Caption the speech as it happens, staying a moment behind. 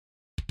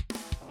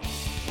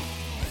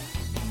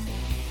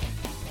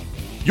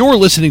You're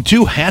listening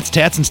to Hats,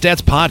 Tats, and Stats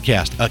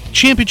Podcast, a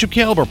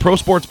championship-caliber pro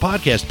sports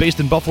podcast based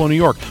in Buffalo, New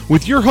York,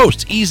 with your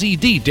hosts,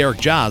 EZD, Derek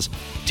Jaws,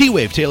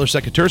 T-Wave, Taylor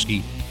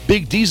Sekatersky,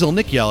 Big Diesel,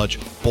 Nick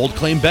Yelich, Bold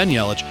Claim, Ben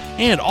Yelich,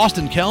 and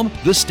Austin Kelm,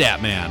 the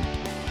Stat Man.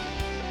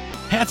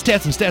 Hats,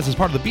 Tats, and Stats is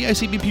part of the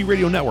BICBP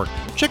Radio Network.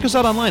 Check us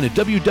out online at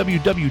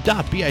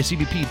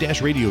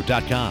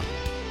www.bicbp-radio.com.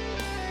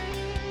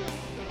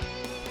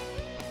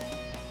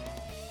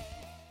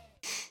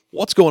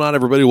 What's going on,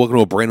 everybody? Welcome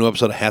to a brand new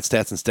episode of Hats,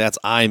 Tats, and Stats.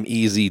 I'm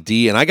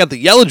EZD, and I got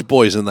the Yelich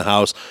boys in the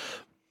house.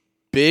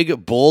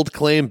 Big, Bold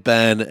Claim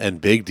Ben and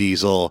Big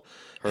Diesel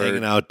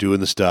hanging out, doing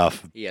the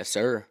stuff. Yes,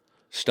 sir.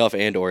 Stuff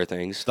and or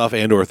things. Stuff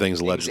and or things,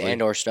 allegedly. Things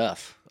and or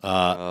stuff.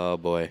 Oh,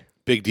 boy.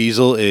 Big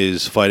Diesel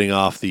is fighting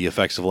off the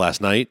effects of last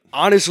night.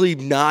 Honestly,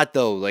 not,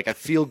 though. Like, I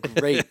feel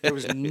great. There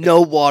was no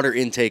water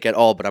intake at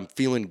all, but I'm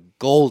feeling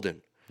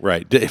golden.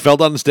 Right. Fell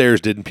down the stairs,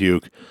 didn't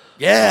puke.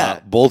 Yeah.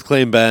 Bold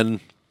Claim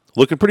Ben.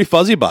 Looking pretty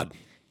fuzzy, bud.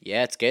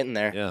 Yeah, it's getting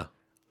there. Yeah.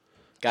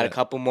 Got a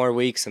couple more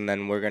weeks, and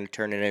then we're going to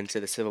turn it into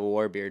the Civil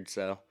War beard,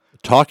 so.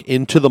 Talk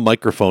into the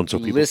microphone so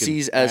people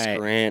Ulysses can... S.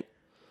 Grant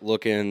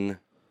looking...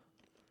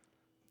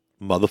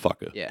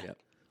 Motherfucker. Yeah.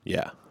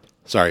 Yeah.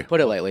 Sorry.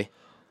 Put it lightly.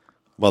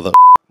 Mother...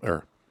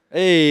 Hey.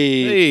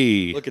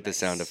 Hey. Look at the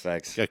sound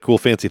effects. Got cool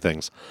fancy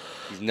things.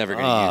 He's never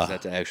going to use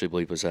that to actually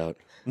bleep us out.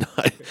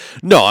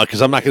 No,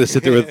 because I'm not going to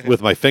sit there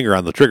with my finger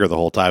on the trigger the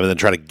whole time and then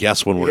try to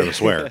guess when we're going to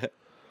swear.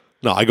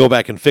 No, I go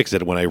back and fix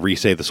it when I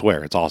re-say the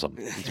swear. It's awesome.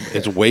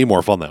 It's way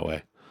more fun that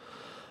way.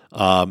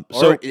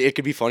 Or it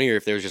could be funnier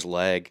if there was just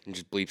lag and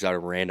just bleeps out a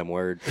random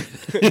word.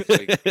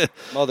 Like,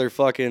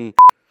 motherfucking...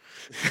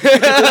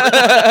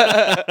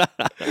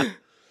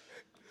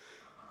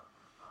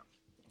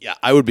 Yeah,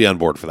 I would be on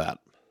board for that.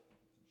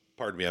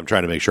 Pardon me, I'm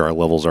trying to make sure our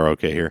levels are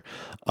okay here.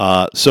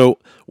 So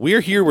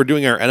we're here, we're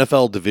doing our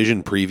NFL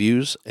division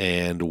previews,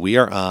 and we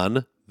are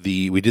on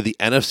we did the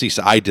NFC,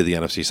 I did the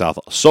NFC South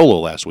solo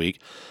last week.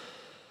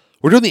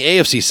 We're doing the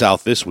AFC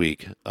South this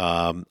week.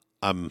 We're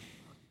a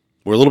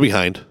little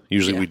behind.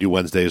 Usually we do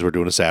Wednesdays, we're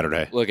doing a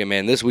Saturday. Look,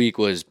 man, this week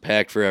was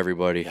packed for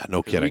everybody. Yeah,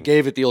 no kidding. We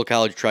gave it the old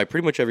college try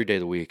pretty much every day of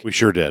the week. We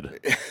sure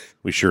did.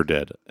 We sure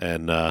did.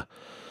 And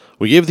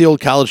we gave the old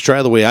college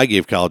try the way I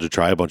gave college a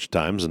try a bunch of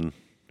times, and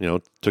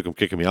took them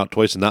kicking me out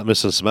twice and not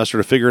missing a semester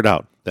to figure it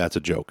out. That's a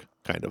joke,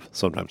 kind of,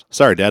 sometimes.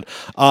 Sorry, Dad.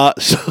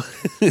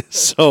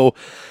 So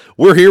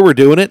we're here, we're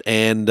doing it,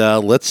 and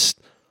let's,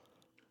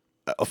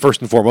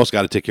 first and foremost,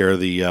 got to take care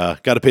of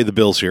got to pay the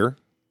bills here.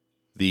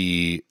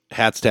 The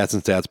Hats, Tats,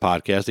 and Stats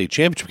podcast, a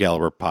championship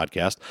caliber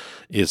podcast,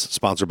 is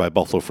sponsored by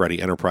Buffalo Freddy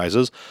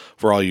Enterprises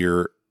for all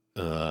your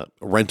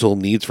rental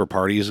needs for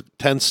parties,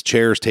 tents,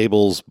 chairs,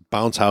 tables,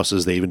 bounce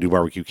houses. They even do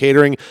barbecue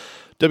catering.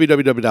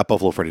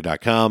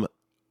 www.buffalofreddy.com.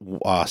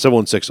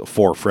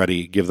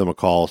 716-4-FREDDY. Give them a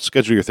call.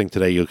 Schedule your thing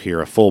today. You'll hear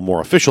a full, more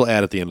official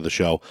ad at the end of the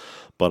show.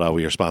 But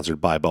we are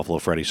sponsored by Buffalo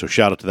Freddy, so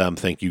shout out to them.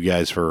 Thank you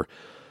guys for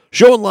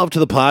showing love to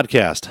the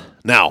podcast.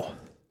 Now,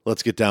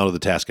 let's get down to the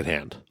task at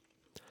hand.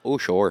 Oh,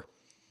 sure.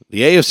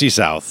 The AFC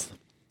South.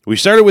 We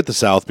started with the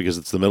South because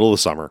it's the middle of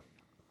the summer.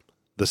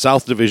 The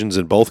South divisions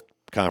in both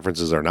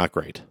conferences are not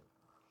great.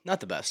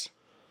 Not the best.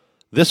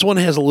 This one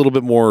has a little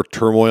bit more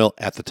turmoil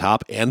at the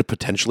top and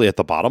potentially at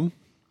the bottom.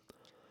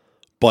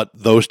 But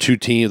those two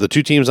teams, the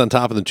two teams on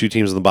top and the two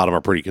teams on the bottom,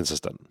 are pretty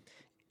consistent.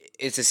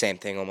 It's the same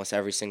thing almost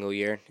every single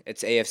year.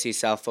 It's AFC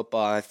South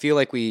football. I feel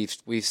like we've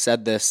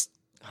said this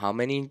how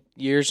many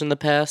years in the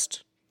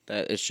past?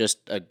 That it's just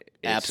a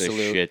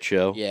shit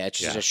show. Yeah, it's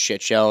just a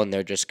shit show, and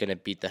they're just gonna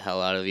beat the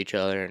hell out of each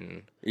other.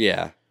 And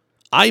yeah,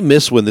 I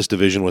miss when this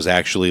division was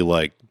actually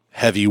like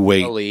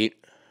heavyweight, elite,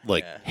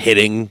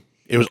 hitting.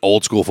 It was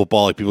old school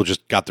football. Like people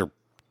just got their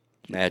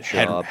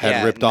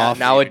head ripped off.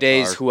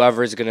 Nowadays,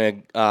 whoever's gonna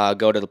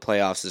go to the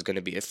playoffs is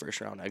gonna be a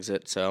first round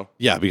exit. So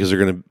yeah, because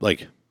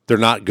they're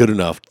not good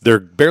enough. They're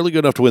barely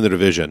good enough to win the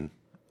division.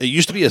 It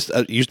used to be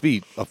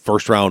a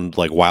first round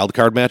wild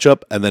card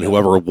matchup, and then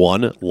whoever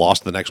won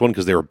lost the next one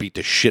because they were beat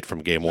to shit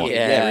from game one.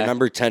 Yeah,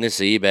 remember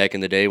Tennessee back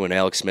in the day when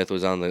Alex Smith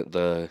was on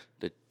the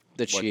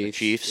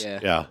Chiefs?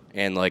 Yeah.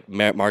 And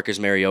Marcus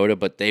Mariota,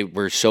 but they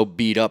were so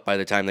beat up by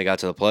the time they got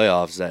to the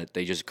playoffs that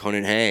they just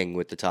couldn't hang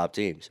with the top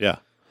teams. Yeah.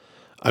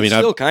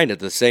 Still kind of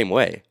the same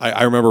way.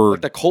 I remember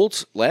the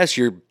Colts last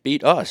year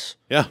beat us.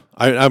 Yeah,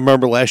 I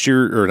remember last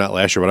year, or not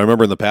last year, but I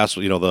remember in the past,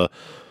 the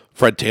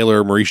Fred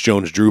Taylor, Maurice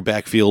Jones-Drew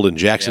backfield in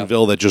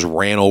Jacksonville that just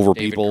ran over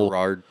David people.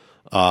 Garrard.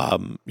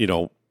 And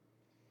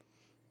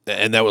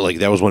that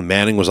was when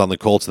Manning was on the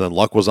Colts, and then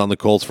Luck was on the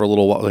Colts for a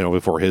little while,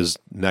 before his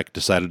neck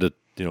decided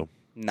to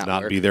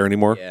not be there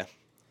anymore. Yeah,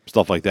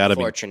 stuff like that.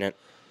 Fortunate.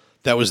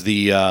 That was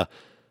the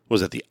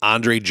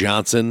Andre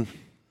Johnson?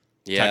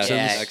 Yeah,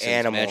 Texans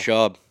animal. Matt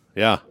Schaub.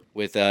 Yeah,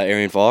 with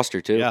Arian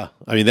Foster too. Yeah,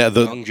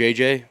 young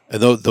JJ.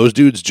 And those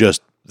dudes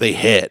they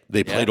hit.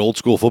 They played old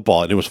school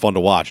football, and it was fun to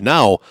watch.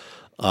 Now,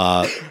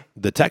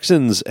 the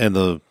Texans and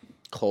the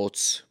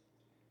Colts,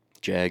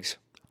 Jags.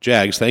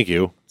 Thank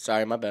you.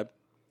 Sorry, my bad.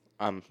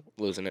 I'm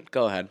losing it.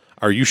 Go ahead.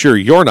 Are you sure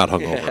you're not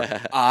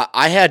hungover?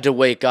 I had to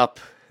wake up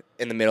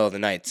in the middle of the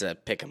night to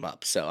pick him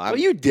up. So I'm Oh,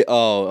 you did.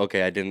 Oh,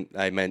 okay. I didn't.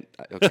 I meant.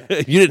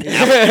 Okay. You didn't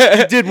have,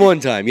 You did one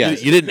time. Yeah.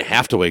 you didn't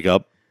have to wake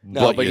up.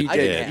 No, but you you I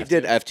did. didn't You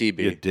have did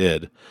You FTB.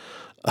 did.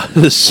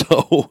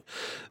 So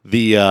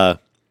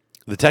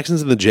the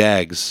Texans and the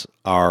Jags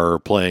are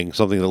playing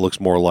something that looks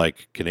more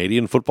like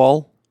Canadian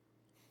football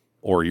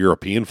or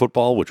European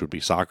football, which would be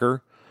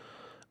soccer.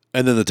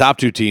 And then the top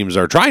two teams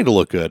are trying to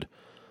look good,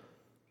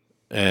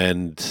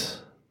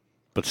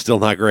 but still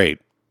not great.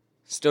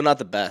 still not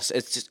the best.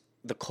 It's just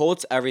the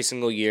Colts every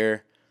single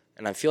year,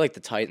 and I feel like the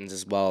Titans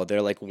as well.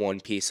 They're like one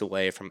piece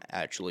away from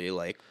actually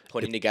like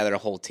putting together a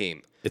whole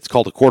team. It's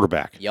called a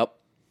quarterback. Yep.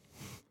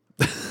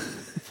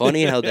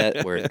 Funny how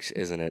that works,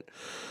 isn't it?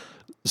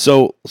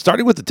 So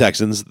starting with the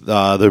Texans,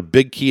 their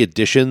big key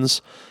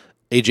additions,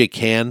 A.J.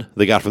 Cann,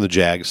 they got from the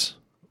Jags,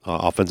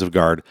 offensive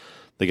guard.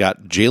 They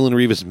got Jalen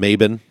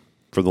Revis-Maben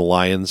from the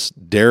Lions,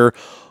 Dare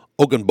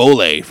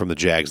Ogunbowale from the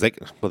Jags.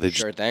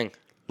 Sure thing.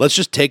 Let's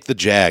just take the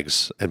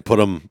Jags and put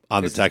them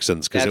on the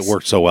Texans because it that's-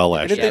 worked so well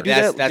last Didn't year. they do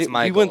that's- that? that's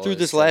my We went goal through is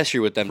this to- last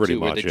year with them Pretty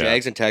too, where much, the yeah.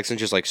 Jags and Texans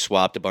just like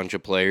swapped a bunch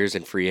of players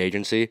in free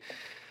agency,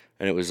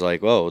 and it was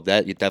like, whoa,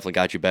 that definitely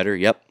got you better.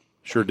 Yep,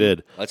 Sure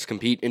did. let's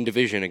compete in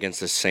division against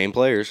the same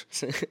players.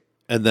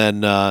 And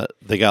then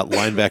they got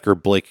linebacker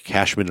Blake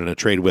Cashman in a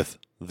trade with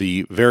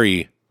the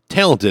very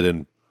talented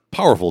and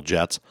powerful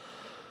Jets.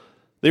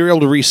 They were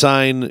able to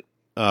re-sign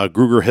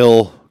Gruger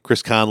Hill,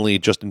 Chris Conley,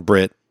 Justin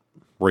Britt,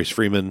 Royce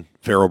Freeman,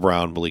 Pharaoh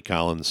Brown, Malik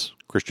Collins,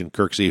 Christian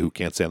Kirksey, who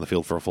can't stay on the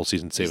field for a full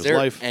season to save Is his there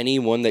life.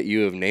 anyone that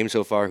you have named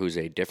so far who's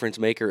a difference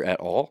maker at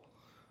all?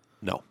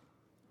 No.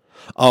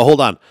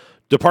 Hold on.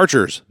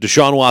 Departures.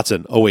 Deshaun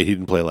Watson. Oh, wait, he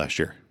didn't play last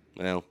year.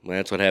 Well,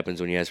 that's what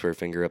happens when you ask for a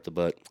finger up the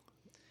butt.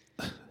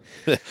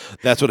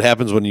 That's what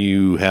happens when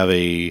you have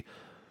a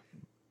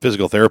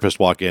physical therapist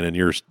walk in and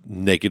you're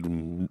naked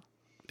in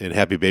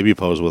happy baby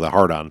pose with a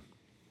heart on.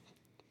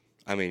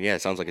 I mean, yeah,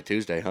 it sounds like a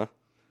Tuesday, huh?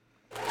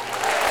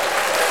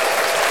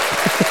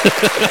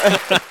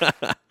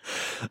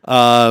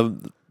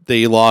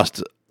 They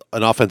lost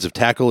an offensive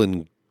tackle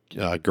in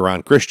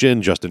Garon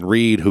Christian, Justin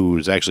Reed,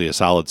 who's actually a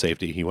solid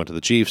safety. He went to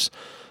the Chiefs.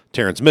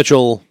 Terrence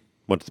Mitchell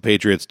went to the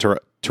Patriots.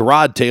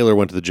 Tyrod Taylor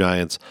went to the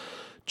Giants.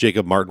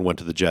 Jacob Martin went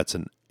to the Jets,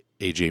 and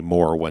A.J.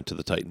 Moore went to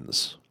the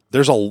Titans.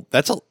 That's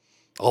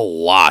a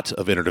lot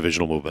of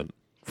interdivisional movement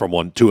from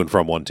one to and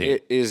from one team.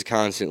 It is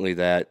constantly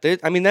that.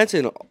 I mean, that's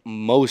in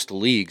most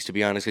leagues, to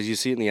be honest, because you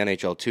see it in the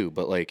NHL too.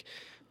 But like,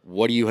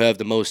 what do you have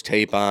the most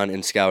tape on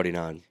and scouting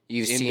on?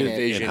 You've In seen it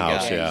division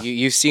in-house, guys. yeah.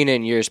 You've seen it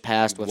in years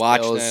past with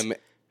Watch Bills, them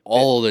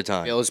all the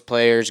time. Bills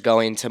players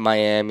going to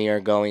Miami or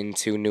going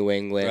to New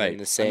England. Right. And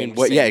the same. I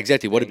mean, yeah, same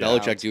exactly. What did thing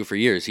Belichick out. do for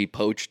years? He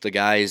poached the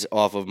guys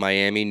off of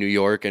Miami, New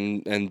York,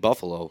 and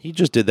Buffalo. He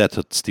just did that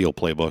to steal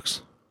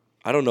playbooks.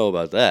 I don't know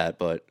about that,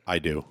 but I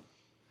do.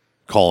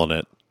 Calling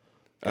it.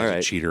 all He's a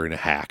right. cheater and a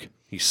hack.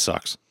 He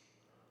sucks.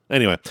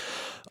 Anyway,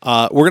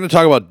 we're going to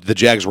talk about the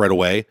Jags right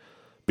away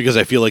because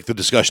I feel like the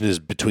discussion is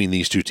between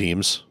these two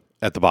teams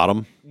at the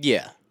bottom.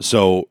 Yeah.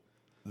 So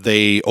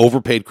they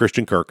overpaid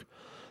Christian Kirk.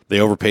 They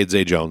overpaid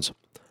Zay Jones.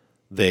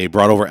 They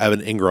brought over Evan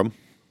Ingram.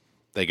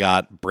 They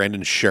got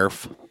Brandon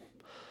Sheriff.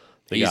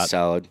 They He's got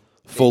solid.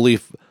 Foley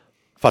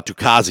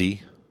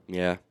Fatukazi.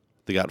 Yeah.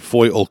 They got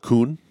Foy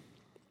Olkun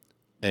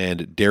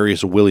and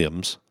Darius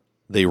Williams.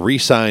 They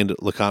re-signed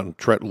Laquan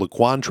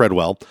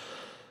Treadwell,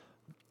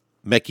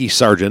 Mekhi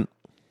Sargent,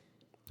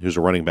 who's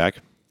a running back.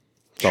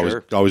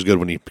 It's always good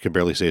when you can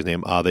barely say his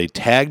name. They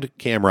tagged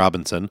Cam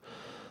Robinson.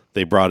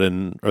 They brought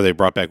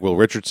back Will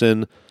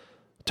Richardson,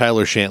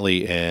 Tyler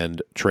Shantley,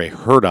 and Trey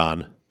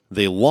Hurdon.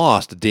 They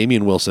lost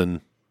Damian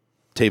Wilson,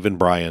 Taven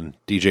Bryan,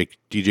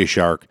 DJ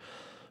Shark,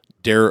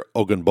 Dare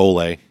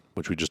Ogunbowale,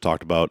 which we just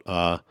talked about.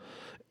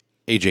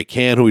 A.J.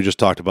 Cann, who we just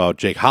talked about.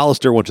 Jake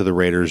Hollister went to the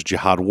Raiders.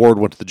 Jihad Ward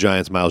went to the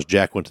Giants. Miles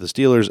Jack went to the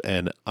Steelers.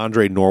 And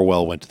Andre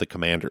Norwell went to the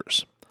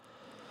Commanders.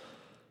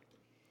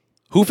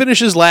 Who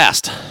finishes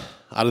last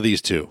out of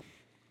these two?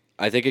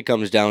 I think it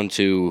comes down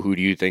to who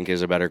do you think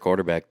is a better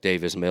quarterback,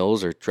 Davis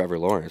Mills or Trevor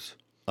Lawrence?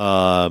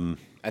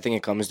 I think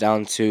it comes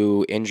down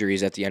to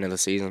injuries at the end of the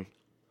season.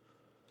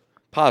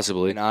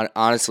 Possibly. And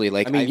honestly,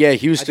 like I mean, yeah, I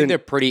Houston- think they're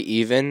pretty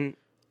even.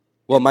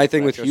 Well, my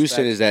thing with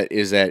Houston retrospect.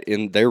 is that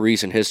in their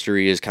recent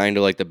history is kind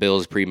of like the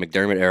Bills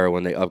pre-McDermott era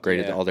when they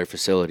upgraded Yeah. all their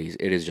facilities.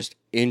 It is just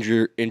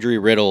injury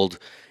riddled,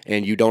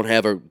 and you don't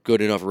have a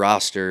good enough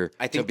roster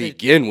I to think that-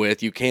 begin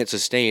with. You can't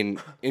sustain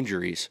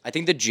injuries. I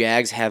think the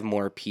Jags have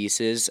more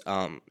pieces,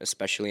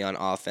 especially on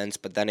offense.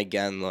 But then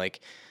again, like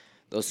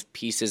those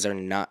pieces are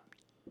not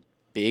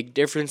big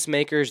difference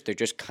makers. They're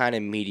just kind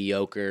of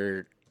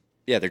mediocre.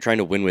 Yeah, they're trying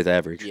to win with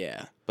average.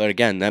 Yeah. But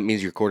again, that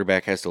means your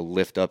quarterback has to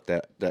lift up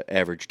that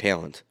average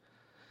talent.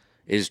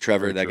 Is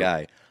Trevor that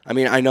guy? I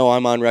mean, I know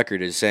I'm on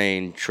record as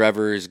saying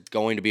Trevor is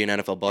going to be an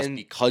NFL bust And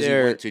because he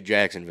they're- went to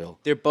Jacksonville.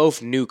 They're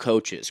both new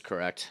coaches,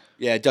 correct?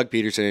 Yeah, Doug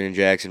Peterson in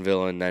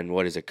Jacksonville, and then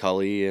what is it,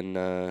 Cully and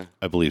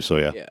I believe so,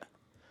 yeah. Yeah.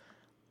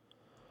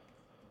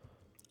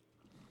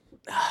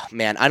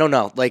 Man, I don't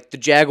know. Like the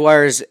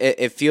Jaguars,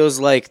 it feels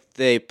like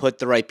they put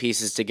the right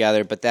pieces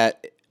together, but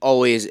that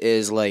always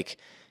is like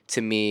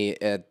to me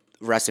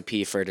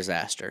recipe for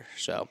disaster.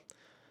 So,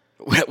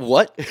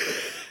 What?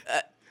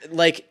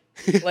 like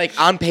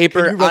on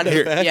paper, Can you run on that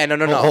here, back? yeah, no.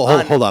 Hold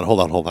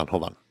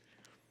on.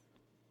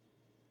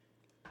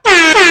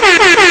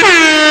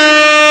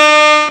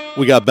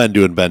 We got Ben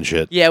doing Ben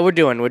shit. Yeah, we're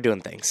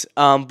doing things.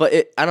 But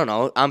I don't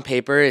know. On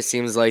paper, it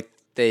seems like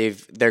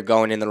they're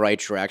going in the right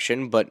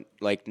direction. But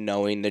like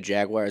knowing the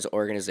Jaguars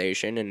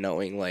organization and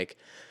knowing like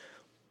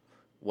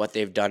what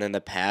they've done in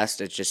the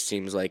past, it just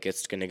seems like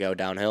it's going to go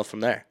downhill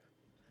from there.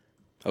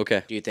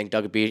 Okay. Do you think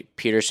Doug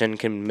Peterson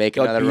can make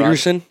Doug another run?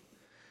 Peterson?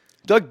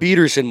 Doug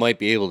Peterson might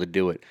be able to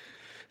do it,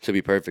 to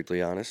be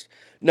perfectly honest.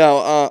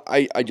 No,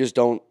 I just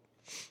don't.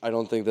 I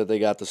don't think that they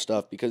got the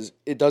stuff because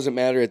it doesn't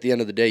matter at the end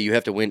of the day. You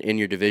have to win in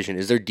your division.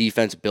 Is their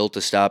defense built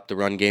to stop the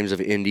run games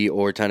of Indy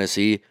or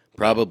Tennessee?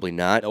 Probably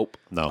not. Nope.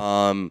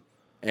 No.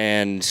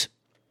 And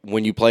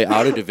when you play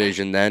out of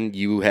division, then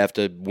you have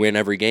to win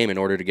every game in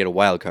order to get a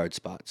wild card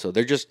spot. So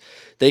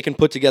they can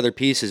put together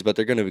pieces, but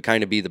they're going to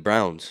kind of be the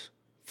Browns.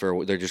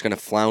 They're just going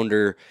to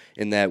flounder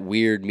in that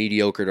weird,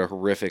 mediocre to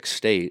horrific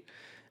state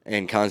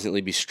and constantly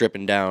be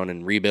stripping down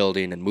and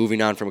rebuilding and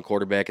moving on from a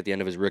quarterback at the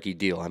end of his rookie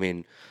deal. I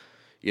mean,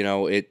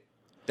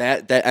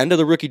 that end of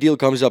the rookie deal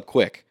comes up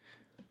quick.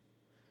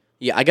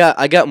 Yeah,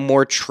 I got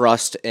more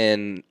trust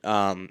in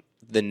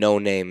the no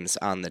names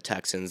on the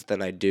Texans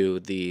than I do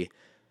the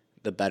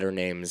better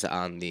names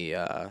on the.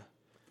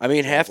 I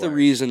mean, half the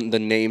reason the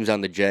names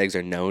on the Jags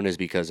are known is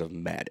because of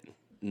Madden,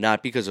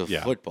 not because of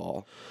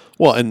football.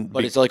 Well,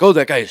 But it's like, oh,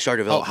 that guy is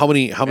started. how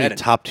many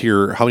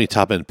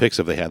top end picks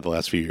have they had the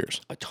last few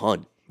years? A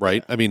ton.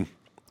 Right? I mean,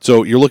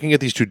 so you're looking at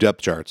these two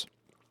depth charts.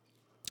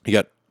 You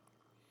got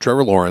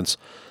Trevor Lawrence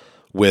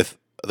with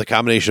the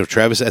combination of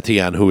Travis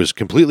Etienne, who is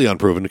completely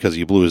unproven because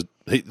he blew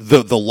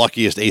the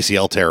luckiest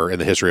ACL tear in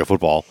the history of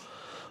football.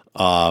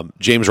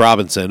 James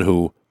Robinson,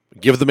 who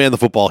give the man the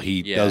football,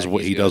 he does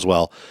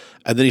well,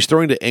 and then he's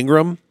throwing to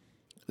Ingram,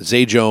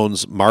 Zay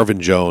Jones,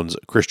 Marvin Jones,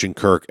 Christian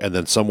Kirk, and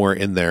then somewhere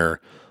in there,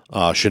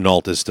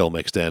 Chenault is still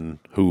mixed in.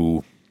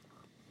 Who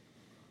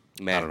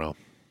Meh. I don't know.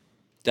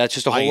 That's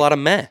just a whole lot of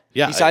meh.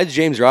 Yeah, Besides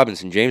James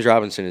Robinson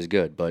is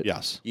good, but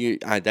Yes.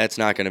 that's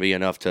not going to be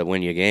enough to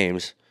win you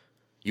games.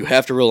 You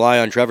have to rely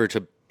on Trevor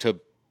to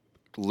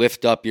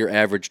lift up your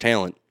average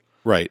talent.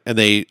 Right. And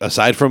they,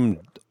 aside from,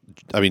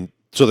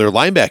 so their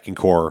linebacking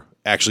core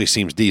actually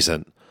seems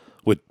decent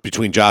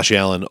between Josh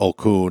Allen,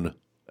 Okun,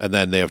 and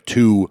then they have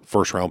 2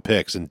 first-round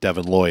picks in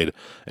Devin Lloyd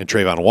and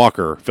Trayvon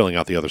Walker filling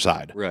out the other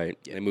side. Right.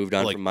 They moved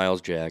on from Miles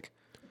Jack.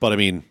 But,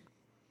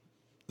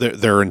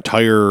 their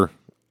entire,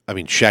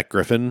 Shaq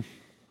Griffin,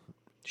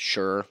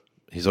 Sure.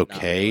 he's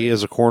okay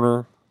as a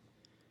corner.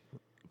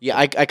 Yeah,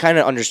 I kind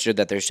of understood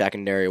that their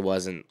secondary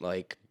wasn't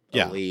like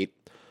elite.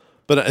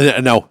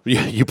 But no,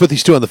 you put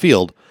these two on the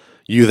field,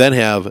 you then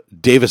have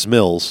Davis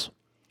Mills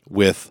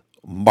with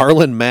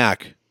Marlon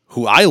Mack,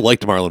 who I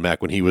liked Marlon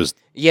Mack when he was.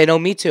 Yeah, no,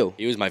 me too.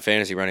 He was my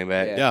fantasy running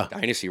back. Yeah.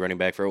 Dynasty running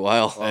back for a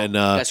while. And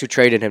Guess who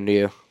traded him to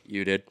you?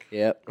 You did.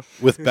 Yep.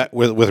 with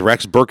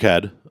Rex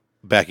Burkhead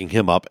backing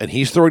him up, and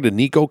he's throwing to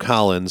Nico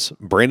Collins,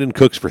 Brandon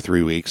Cooks for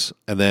 3 weeks,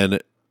 and then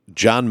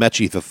John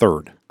Mechie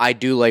III. I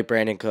do like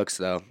Brandon Cooks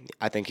though.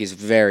 I think he's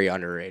very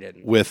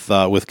underrated. With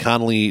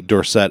Conley,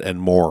 Dorsett,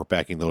 and Moore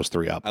backing those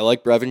 3 up. I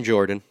like Brevin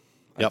Jordan.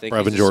 Yep,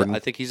 Brevin Jordan. I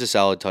think he's a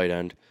solid tight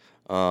end.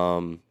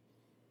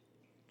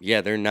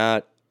 Yeah, they're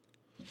not.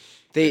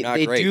 They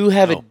great. do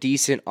have No. a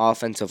decent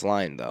offensive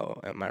line though.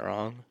 Am I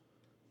wrong?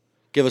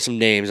 Give us some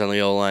names on the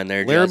O-line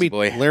there, Laramie Jazzy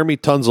boy.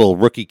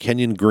 Tunzel, rookie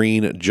Kenyon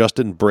Green,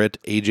 Justin Britt,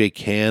 A.J.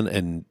 Can,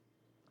 and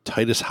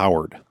Titus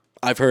Howard.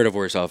 I've heard of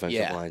worse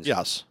offensive lines.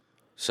 Yes.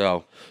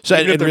 So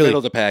And even if they're really- middle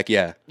of the pack,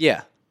 yeah.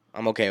 Yeah,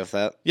 I'm okay with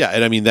that. Yeah,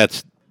 and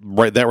that's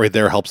right. That right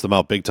there helps them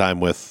out big time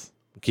with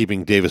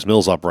keeping Davis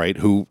Mills upright,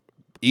 who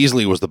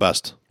easily was the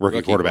best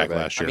rookie quarterback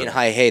last year.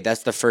 Hey,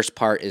 that's the first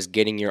part is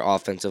getting your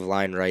offensive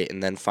line right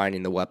and then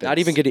finding the weapons. Not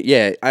even getting,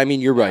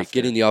 you're right,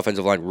 getting the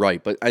offensive line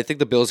right. But I think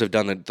the Bills have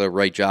done the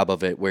right job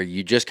of it where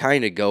you just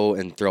kind of go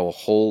and throw a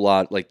whole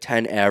lot, like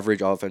 10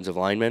 average offensive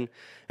linemen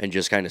and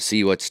just kind of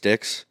see what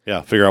sticks. Yeah,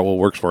 figure out what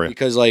works for you.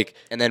 Because,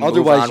 and then move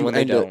otherwise on you when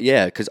they end up,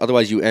 don't. because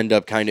otherwise you end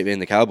up kind of in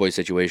the Cowboys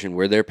situation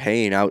where they're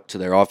paying out to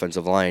their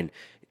offensive line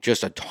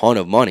just a ton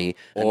of money,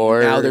 Or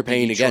and now they're the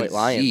paying Detroit against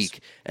Lions. Zeke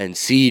and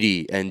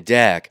CeeDee and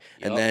Dak,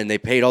 and then they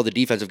paid all the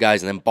defensive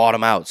guys and then bought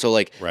them out. So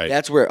Right.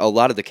 that's where a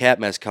lot of the cap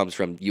mess comes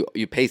from.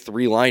 You pay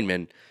 3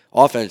 linemen,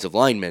 offensive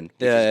linemen,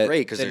 which is great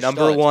because the they're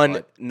number studs, one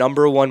but-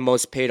 number one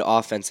most paid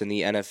offense in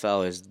the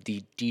NFL is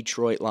the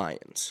Detroit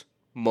Lions,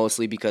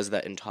 mostly because of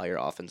that entire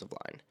offensive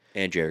line.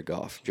 and Jared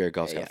Goff. Jared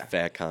Goff's got a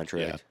fat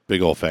contract. Yeah,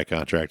 big old fat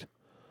contract.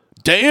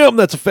 Damn,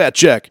 that's a fat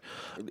check.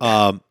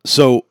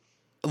 So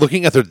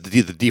looking at the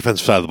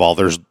defensive side of the ball,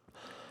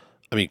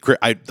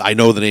 I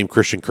know the name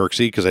Christian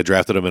Kirksey because I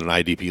drafted him in an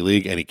IDP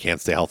league, and he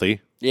can't stay healthy.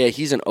 Yeah,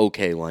 he's an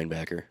okay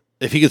linebacker.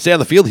 If he could stay on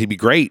the field, he'd be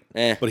great.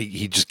 Eh. But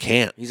he just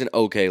can't. He's an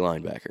okay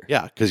linebacker.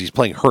 Yeah, because he's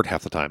playing hurt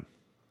half the time.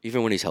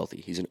 Even when he's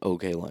healthy, he's an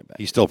okay linebacker.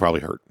 He's still probably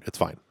hurt. It's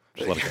fine.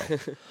 Just let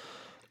it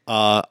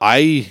go.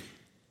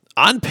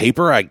 On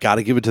paper, I got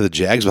to give it to the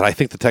Jags, but I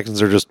think the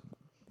Texans are just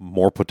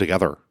more put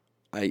together.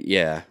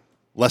 Yeah.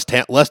 Less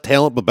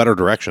talent, but better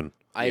direction.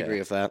 I agree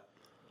with that.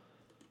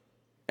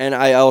 And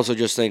I also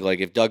just think, like,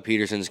 if Doug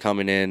Peterson's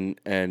coming in,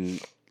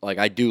 and, like,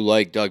 I do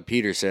like Doug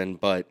Peterson,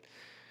 but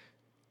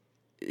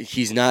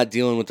he's not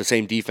dealing with the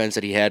same defense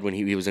that he had when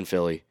he was in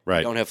Philly. Right.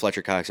 You don't have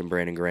Fletcher Cox and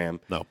Brandon Graham.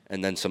 No.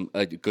 And then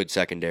a good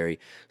secondary.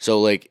 So,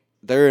 like,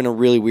 they're in a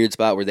really weird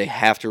spot where they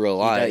have to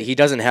rely. He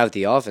doesn't have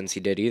the offense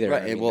he did either.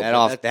 Right, I mean, and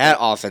well, that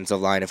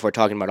offensive line, if we're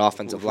talking about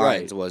offensive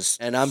lines, was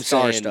and I'm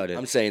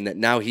star-studded. saying that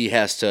now he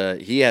has to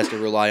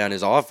rely on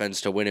his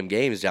offense to win him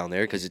games down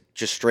there, because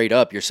just straight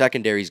up your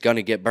secondary is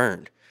gonna get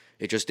burned.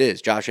 It just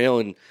is. Josh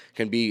Allen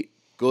can be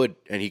good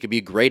and he could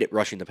be great at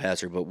rushing the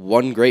passer, but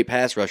one great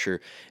pass rusher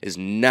is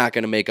not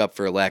going to make up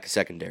for a lack of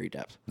secondary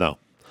depth. No.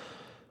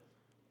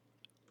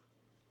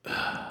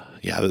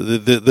 Yeah,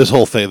 this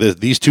whole thing,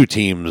 these two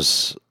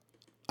teams,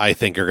 I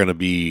think, are going to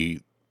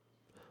be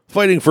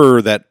fighting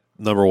for that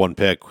number one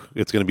pick.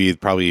 It's going to be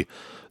probably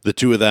the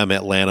two of them.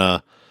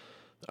 Atlanta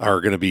are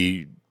going to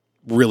be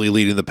really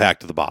leading the pack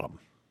to the bottom.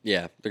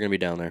 Yeah, they're going to be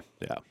down there.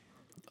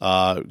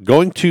 Yeah.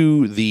 Going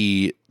to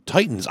the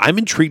Titans, I'm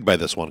intrigued by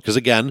this one because,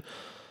 again,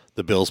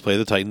 the Bills play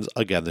the Titans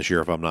again this year,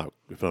 if I'm not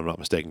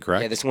mistaken.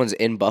 Correct? Yeah, this one's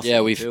in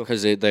Buffalo. Yeah,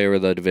 because they were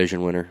the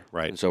division winner,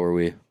 Right. And so were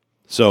we.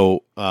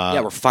 So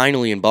yeah, we're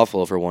finally in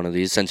Buffalo for one of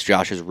these since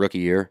Josh's rookie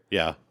year.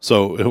 Yeah.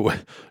 So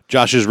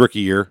Josh's rookie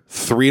year,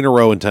 3 in a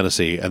row in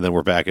Tennessee, and then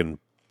we're back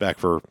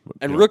for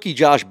rookie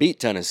Josh beat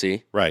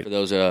Tennessee. Right. For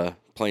those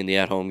playing the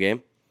at-home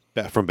game.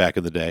 from back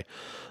in the day.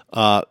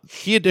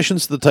 Key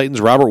additions to the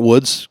Titans: Robert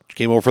Woods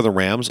came over for the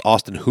Rams.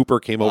 Austin Hooper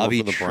came over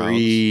from the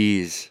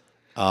Trees.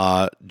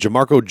 Browns.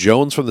 Jamarco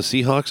Jones from the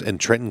Seahawks and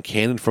Trenton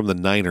Cannon from the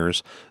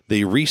Niners.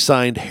 They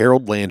re-signed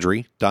Harold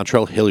Landry,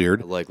 Dontrell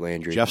Hilliard, I like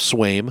Landry. Jeff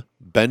Swaim,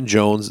 Ben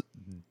Jones,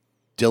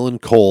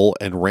 Dylan Cole,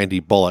 and Randy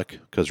Bullock,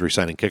 because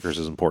re-signing kickers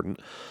is important.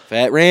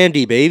 Fat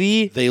Randy,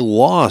 baby. They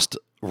lost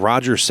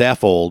Roger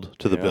Saffold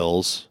to the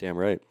Bills. Damn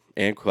right.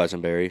 And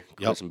Quessenberry,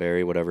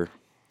 whatever.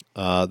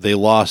 They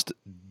lost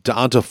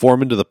Donta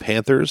Foreman to the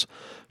Panthers,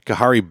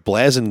 Kahari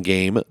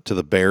Blasingame to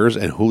the Bears,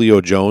 and Julio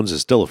Jones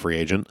is still a free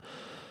agent.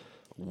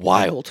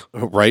 Wild.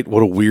 Right?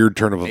 What a weird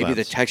turn of Maybe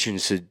events.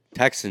 the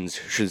Texans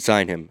should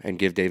sign him and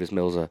give Davis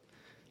Mills a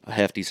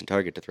half-decent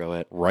target to throw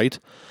at. Right?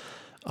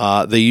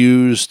 They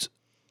used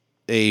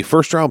a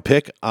first-round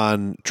pick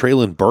on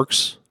Traylon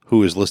Burks,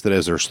 who is listed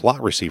as their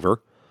slot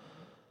receiver.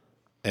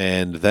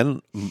 And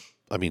then,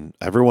 I mean,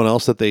 everyone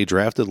else that they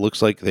drafted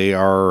looks like they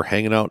are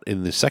hanging out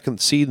in the second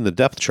seed in the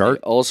depth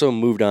chart. Also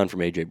moved on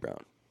from A.J.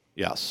 Brown.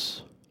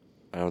 Yes.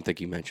 I don't think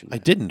you mentioned I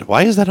that. didn't.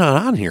 Why is that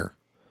not on here?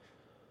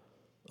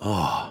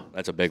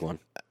 That's a big one.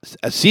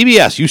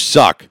 CBS, you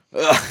suck.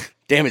 Ugh,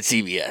 damn it,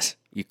 CBS.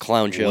 You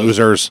clown show.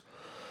 Losers.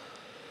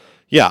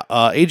 Yeah,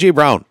 A.J.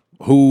 Brown,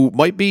 who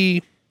might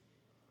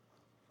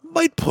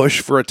push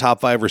for a top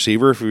 5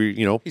 receiver if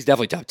He's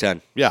definitely top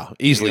 10. yeah,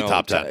 easily You know,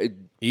 top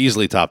 10.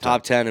 Easily top 10.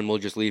 Top 10, and we'll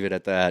just leave it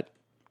at that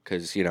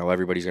because,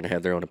 everybody's going to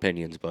have their own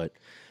opinions, but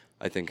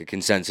I think a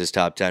consensus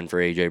top 10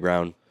 for A.J.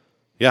 Brown.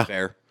 Yeah.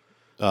 Fair.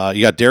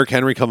 You got Derrick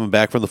Henry coming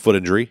back from the foot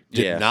injury.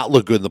 Did not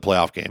look good in the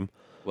playoff game.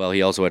 Well,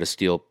 he also had a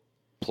steel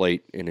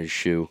plate in his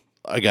shoe.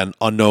 Again,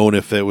 unknown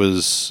if he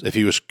was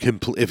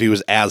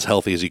as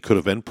healthy as he could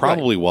have been.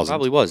 Probably wasn't.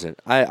 Probably wasn't.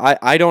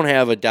 I don't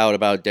have a doubt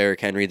about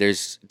Derrick Henry.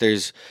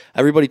 There's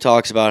everybody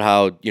talks about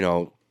how,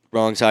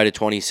 wrong side of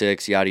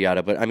 26, yada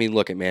yada. But I mean,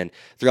 look at, man,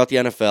 throughout the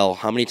NFL,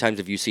 how many times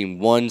have you seen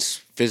one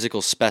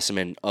physical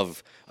specimen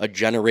of a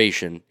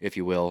generation, if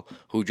you will,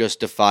 who just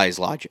defies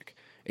logic?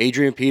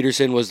 Adrian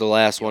Peterson was the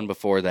last one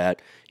before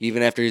that.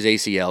 Even after his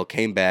ACL,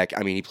 came back.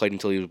 I mean, he played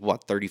until he was,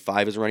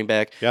 35 as a running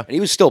back? Yeah. And he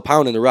was still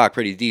pounding the rock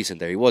pretty decent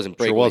there. He wasn't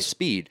breakaway was.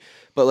 speed.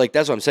 But,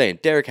 that's what I'm saying.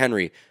 Derrick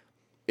Henry,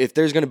 if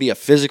there's going to be a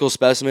physical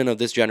specimen of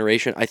this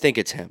generation, I think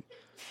it's him.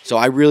 So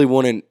I really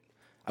wouldn't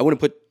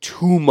put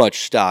too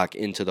much stock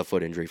into the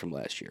foot injury from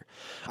last year.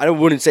 I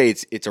wouldn't say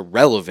it's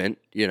irrelevant,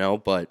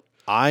 but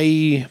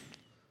my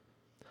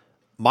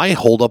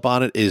holdup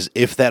on it is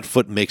if that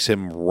foot makes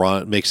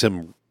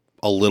him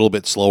a little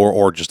bit slower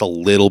or just a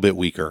little bit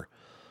weaker,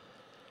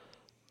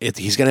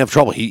 he's going to have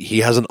trouble. He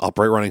has an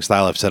upright running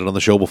style. I've said it on the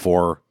show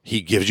before.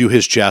 He gives you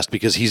his chest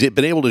because he's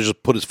been able to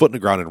just put his foot in the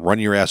ground and run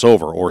your ass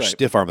over or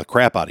stiff arm the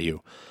crap out of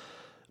you.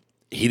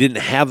 He didn't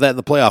have that in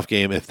the playoff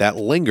game. If that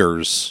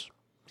lingers,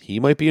 he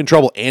might be in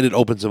trouble, and it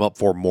opens him up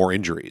for more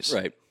injuries.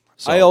 right.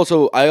 So-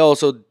 I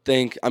also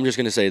think, I'm just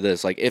going to say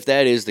this, if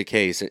that is the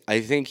case,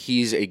 I think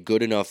he's a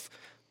good enough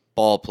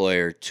ball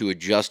player to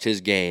adjust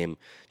his game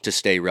to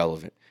stay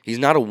relevant. He's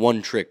not a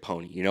one-trick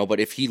pony, but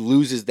if he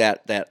loses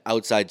that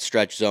outside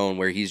stretch zone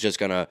where he's just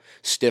going to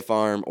stiff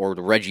arm or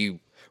the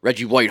Reggie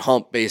White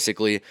hump,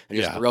 basically, and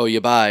just throw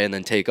you by and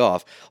then take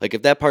off,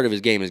 if that part of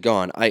his game is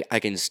gone, I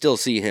can still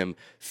see him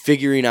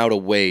figuring out a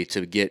way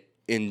to get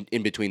in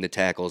between the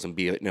tackles and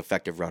be an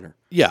effective runner.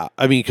 Yeah,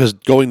 I mean, because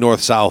going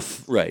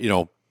north-south, Right.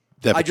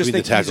 That I just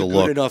between think the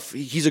tackle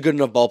he's a good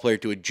enough ball player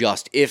to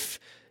adjust if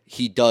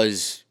he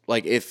does,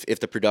 if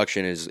the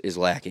production is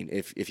lacking,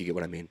 if you get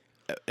what I mean.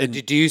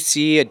 Do you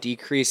see a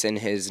decrease in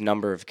his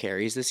number of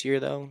carries this year,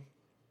 though?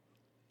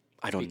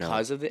 I don't know.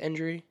 because of the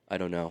injury? I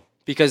don't know.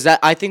 Because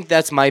I think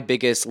that's my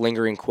biggest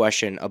lingering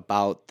question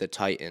about the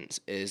Titans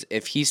is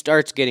if he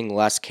starts getting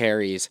less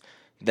carries,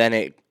 then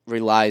it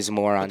relies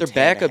more on Their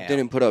backup Tannehill.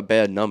 didn't put up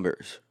bad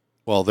numbers.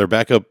 Well, their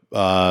backup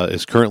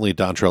is currently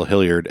Dontrell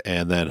Hilliard,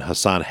 and then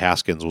Hassan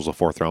Haskins was a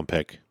 4th-round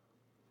pick.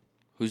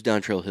 Who's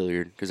Dontrell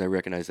Hilliard? Because I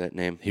recognize that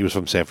name. He was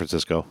from San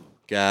Francisco.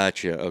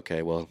 Gotcha.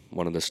 Okay, well,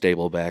 one of the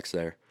stable backs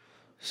there.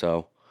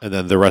 So, And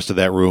then the rest of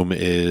that room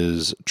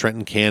is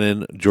Trenton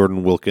Cannon,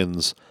 Jordan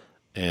Wilkins,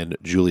 and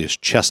Julius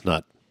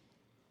Chestnut,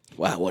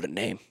 wow, what a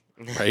name.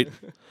 right?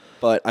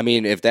 But, I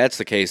mean, if that's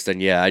the case,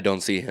 then yeah, I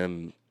don't see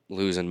him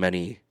losing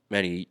many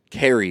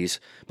carries.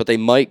 But they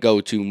might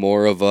go to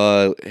more of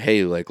a,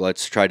 hey, like,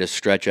 let's try to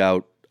stretch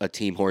out a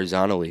team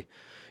horizontally.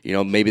 You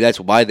know, maybe that's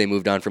why they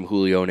moved on from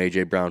Julio and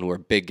A.J. Brown, who are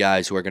big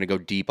guys who are going to go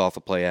deep off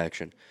of play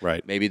action.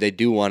 Right. Maybe they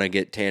do want to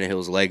get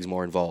Tannehill's legs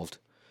more involved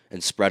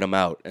and spread them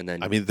out. And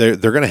then I mean, they're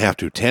going to have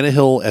to.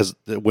 Tannehill,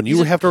 when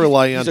you have to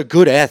rely on, he's a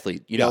good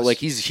athlete. You know, Yes. like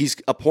he's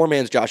a poor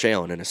man's Josh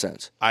Allen in a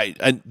sense. I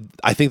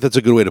think that's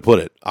a good way to put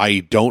it.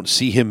 I don't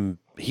see him.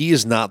 He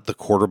is not the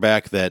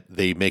quarterback that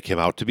they make him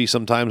out to be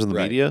sometimes in the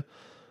Right. media.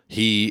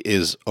 He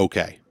is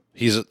okay.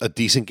 He's a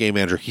decent game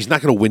manager. He's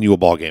not going to win you a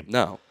ball game.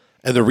 No.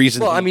 And the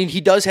reason, Well, I mean,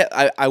 he does have.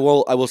 I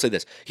will say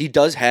this. He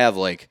does have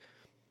like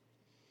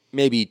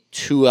maybe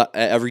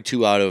every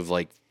 2 out of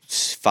like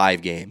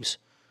 5 games,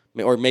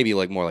 or maybe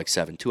like more like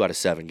 7. 2 out of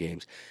 7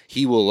 games,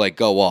 he will like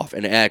go off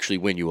and actually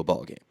win you a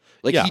ball game.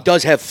 Like Yeah. he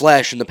does have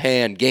flash in the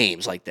pan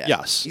games like that.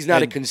 Yes. he's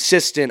not a And-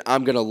 consistent.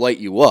 I'm gonna light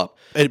you up.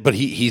 but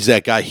he's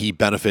that guy. He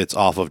benefits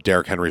off of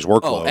Derrick Henry's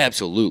workload. Oh,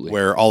 absolutely.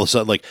 Where all of a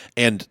sudden, like,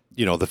 and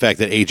you know, the fact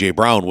that A.J.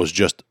 Brown was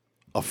just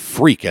a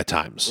freak at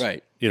times.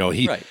 Right. You know,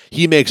 Right.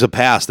 he makes a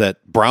pass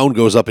that Brown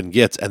goes up and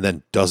gets, and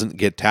then doesn't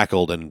get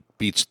tackled and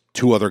beats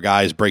 2 other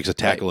guys, breaks a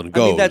tackle, and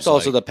goes. I mean, that's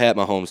also like- the Pat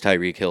Mahomes,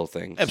 Tyreek Hill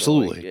thing. So,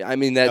 Absolutely. like, I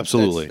mean,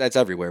 Absolutely. that's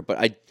everywhere.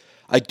 But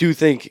I do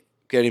think,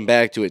 getting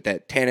back to it,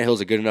 that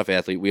Tannehill's a good enough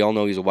athlete. We all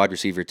know he's a wide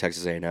receiver at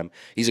Texas A&M.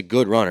 He's a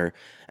good runner.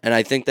 And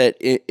I think that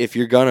if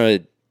you're going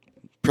to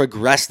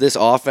progress this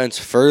offense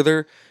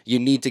further, you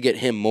need to get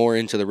him more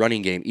into the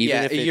running game. Even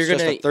Yeah, if it's you're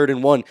just gonna- a 3rd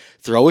and 1,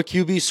 throw a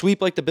QB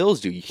sweep like the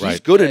Bills do. He's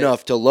Right. good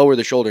enough to lower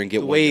the shoulder and get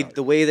The 1 way yard.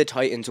 the way the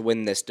Titans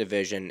win this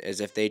division is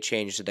if they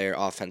change their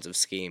offensive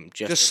scheme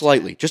just Just a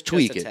slightly. tad. Just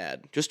tweak a it.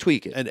 tad. Just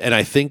tweak it. And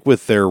I think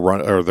with their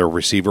run or their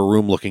receiver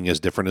room looking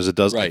as different as it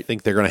does, I Right.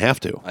 think they're going to have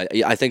to.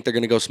 I think they're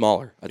going to go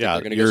smaller. I think Yeah,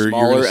 they're going to you're go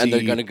smaller, gonna and they're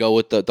see- going to go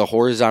with the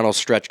horizontal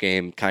stretch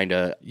game kind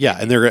of. Yeah,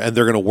 and they're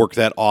going to work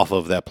that off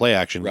of that play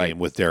action Right. game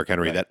with Derrick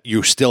Henry Right. that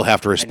you still have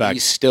to And respect.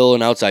 he's still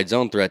an outside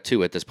zone threat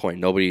too at this point.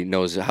 Nobody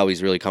knows how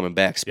he's really coming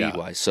back speed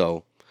wise.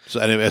 So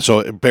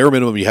So bare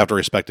minimum, you have to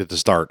respect it to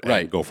start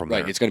and go from right.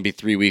 there. It's going to be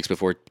 3 weeks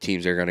before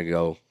teams are going to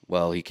go,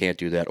 well, he can't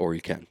do that, or he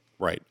can.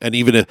 Right, and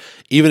even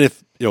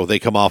if you know they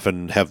come off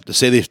and have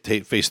say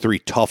they face 3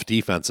 tough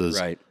defenses,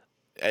 Right.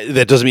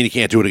 that doesn't mean you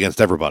can't do it against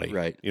everybody.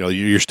 Right. You know,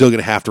 you're still going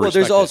to have to. Well,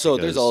 respect there's it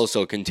there's because-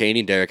 also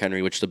containing Derrick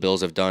Henry, which the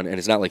Bills have done, and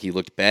it's not like he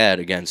looked bad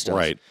against us.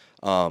 Right.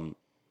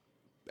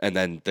 And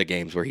then the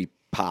games where he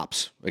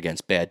pops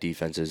against bad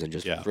defenses and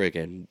just Yeah.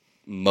 friggin'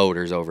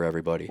 motors over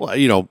everybody. Well,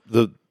 you know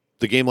the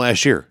game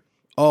last year.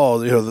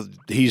 Oh, you know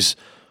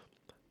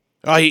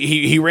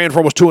he ran for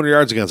almost 200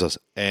 yards against us,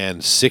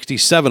 and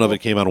 67 of it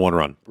came on 1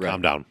 run. Right.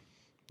 Calm down.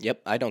 Yep,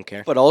 I don't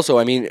care. But also,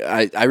 I mean,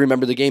 I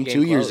remember the game Game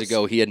 2 years close.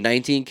 ago. He had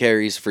 19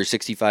 carries for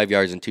 65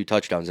 yards and 2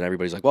 touchdowns, and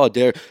everybody's like, "Well,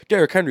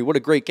 Derrick Henry, what a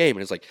great game!"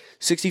 And it's like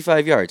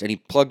 65 yards, and he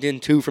plugged in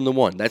 2 from the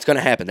 1. That's going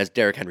to happen. That's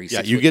Derrick Henry.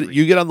 Yeah, you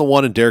get on the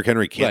 1, and Derrick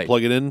Henry can't Right.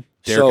 plug it in.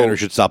 Derrick So- Henry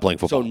should stop playing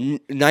football. So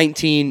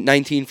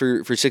 19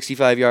 for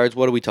 65 yards.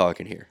 What are we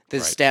talking here? The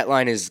stat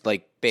line is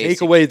like basic.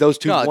 Take away those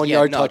 2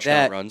 1-yard touchdown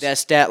that, runs. That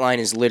stat line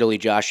is literally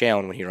Josh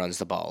Allen when he runs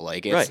the ball.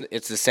 Like it's Right.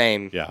 it's the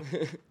same. yeah.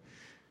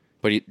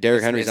 But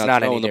Derrick Henry's it's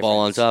not any throwing the ball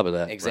on difference. top of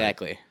that.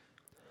 Exactly.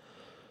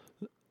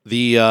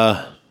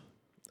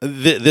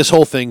 This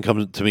whole thing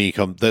comes to me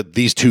that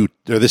these two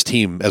or this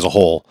team as a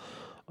whole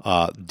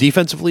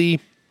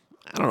defensively,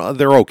 I don't know,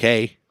 they're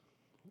okay.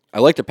 I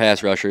like the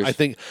pass rushers. I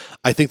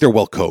think they're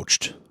well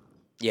coached.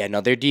 Yeah,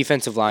 no, their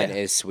defensive line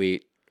is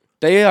sweet.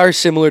 They are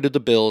similar to the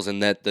Bills in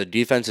that the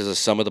defense is a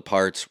sum of the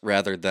parts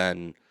rather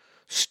than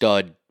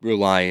stud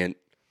reliant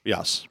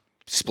Yes.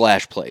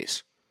 splash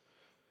plays.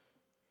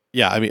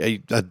 Yeah, I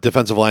mean a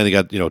defensive line. They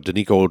got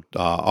Danico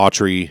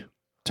Autry,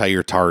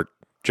 Tyre Tart,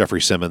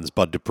 Jeffrey Simmons,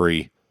 Bud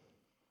Dupree.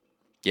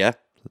 Yeah.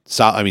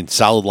 Solid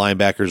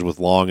linebackers with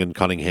Long and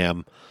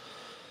Cunningham.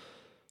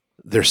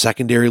 Their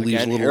secondary leaves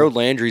a And little. Harold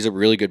Landry's a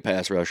really good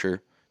pass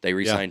rusher. They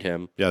re-signed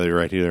him. Yeah, they're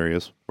right. There he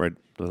is. Right,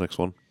 the next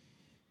one.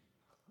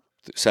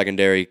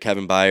 Secondary,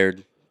 Kevin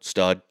Byard,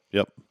 stud.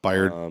 Yep,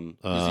 Byard. Who's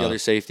the other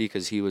safety?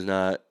 Because he was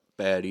not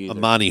bad either.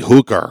 Amani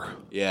Hooker.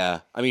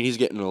 Yeah. I mean, he's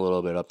getting a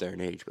little bit up there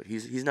in age, but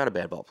he's not a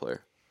bad ball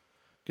player.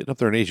 Getting up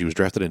there in age. He was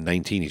drafted in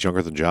 19. He's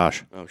younger than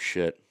Josh. Oh,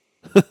 shit.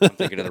 I'm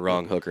thinking of the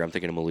wrong Hooker. I'm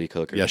thinking of Malik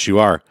Hooker. Yes, you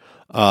are.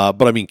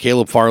 But I mean,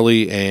 Caleb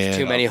Farley and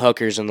Too many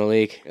hookers in the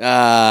league.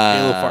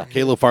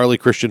 Caleb Farley,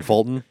 Christian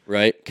Fulton,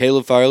 Right,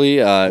 Caleb Farley.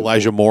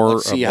 Elijah Moore.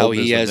 Let's see of how Old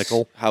he as a has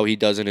nickel. how he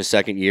does in his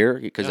second year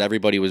because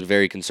everybody was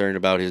very concerned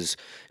about his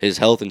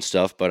health and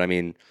stuff. But I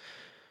mean,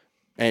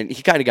 and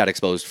he kind of got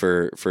exposed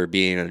for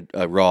being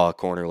a raw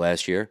corner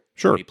last year.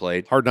 Sure, when he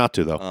played. hard not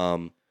to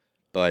though.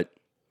 But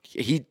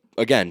he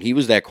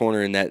was that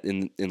corner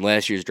in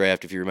last year's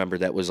draft. If you remember,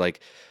 that was like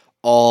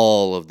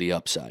all of the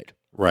upside.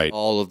 Right.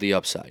 All of the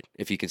upside.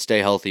 If he can stay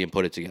healthy and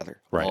put it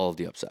together. Right. All of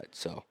the upside.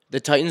 So The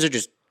Titans are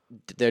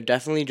they're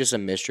definitely just a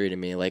mystery to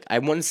me. Like, I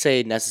wouldn't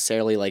say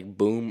necessarily like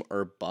boom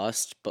or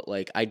bust, but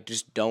like I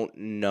just don't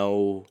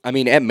know I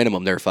mean, at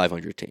minimum, they're a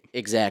 500 team.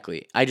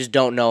 exactly. I just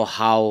don't know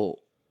how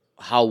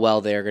well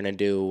they're gonna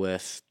do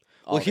with.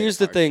 all Well, their here's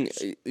the thing,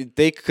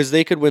 partners.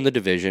 they could win the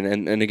division,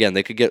 and again,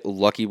 they could get a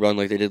lucky run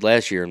like they did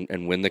last year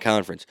and win the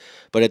conference.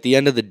 But at the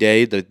end of the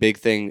day, the big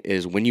thing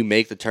is when you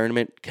make the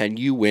tournament, can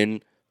you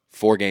win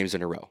 4 games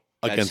in a row?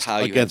 That's against how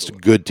you have to against win.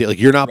 good team. Like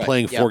you're not Right.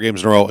 playing Yep. 4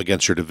 games in a row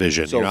against your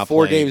division. So you're not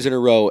 4 playing, games in a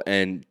row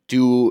and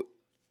do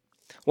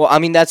Well, I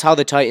mean that's how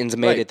the Titans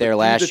made Right, it there but do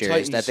last the year.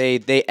 Is that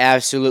Titans- they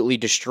absolutely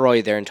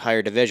destroyed their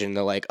entire division.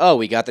 They're like, oh,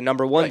 we got the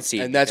number 1 Right,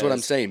 seed, and that's what I'm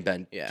because- saying,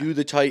 Ben. Yeah. Do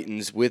the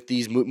Titans with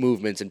these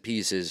movements and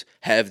pieces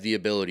have the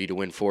ability to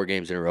win 4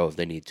 games in a row if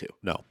they need to?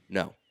 no.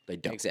 No, they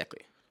don't.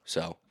 Exactly.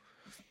 So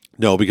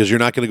No, because you're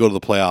not going to go to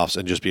the playoffs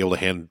and just be able to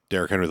hand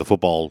Derrick Henry the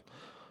football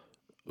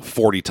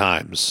 40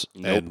 times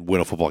and win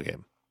a football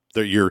game.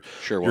 You're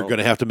Sure you're won't. going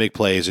to have to make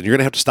plays, and you're going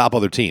to have to stop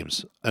other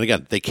teams. And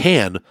again, they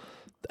can,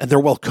 and they're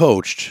well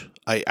coached.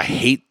 I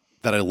hate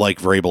that I like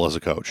Vrabel as a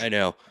coach. I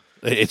know.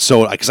 It's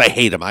so because I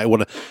hate him. I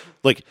want to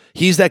like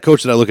he's that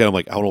coach that I look at. I'm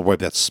like I want to wipe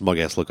that smug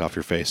ass look off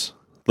your face.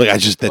 Like I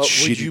just that's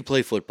But would shitty you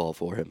play football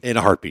for him? in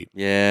a heartbeat.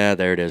 Yeah,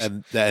 there it is.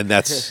 And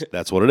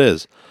that's what it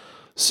is.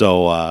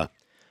 So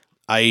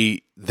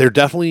they're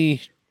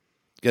definitely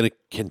going to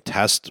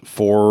contest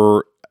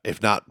for,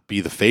 if not be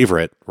the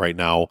favorite right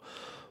now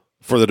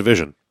for the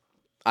division.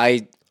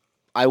 I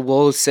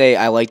will say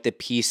I like the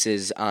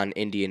pieces on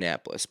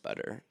Indianapolis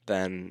better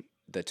than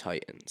the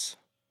Titans.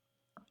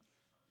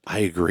 I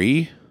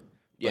agree.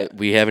 Yeah. But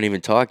we haven't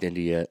even talked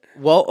Indy yet.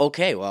 Well,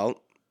 okay.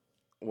 Well,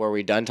 were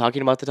we done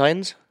talking about the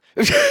Titans?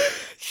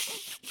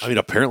 I mean,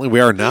 apparently we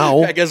are now.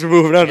 I guess we're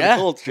moving on to Yeah.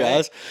 the Colts,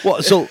 Josh.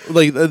 Well, so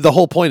like the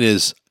whole point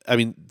is, I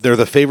mean, they're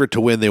the favorite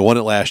to win. They won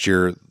it last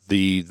year.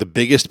 The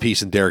biggest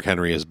piece in Derrick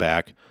Henry is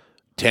back.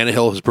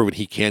 Tannehill has proven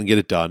he can get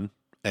it done,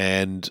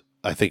 and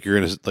I think you're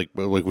gonna like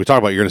we talked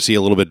about. You're gonna see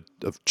a little bit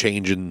of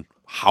change in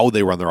how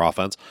they run their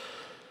offense.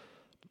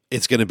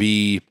 It's gonna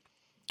be,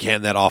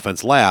 can that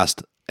offense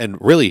last? And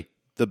really,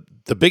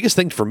 the biggest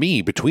thing for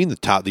me between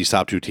these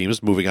top 2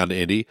 teams moving on to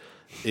Indy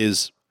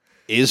is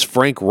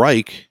Frank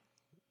Reich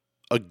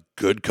a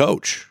good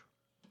coach?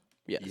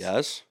 Yes.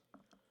 Yes.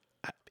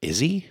 Is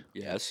he?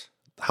 Yes.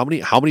 How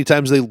many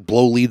times did they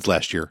blow leads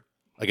last year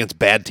against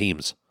bad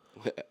teams?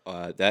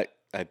 That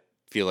I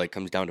feel like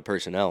comes down to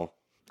personnel.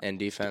 And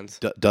defense.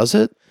 Does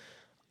it?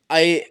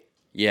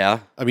 Yeah.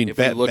 I mean, if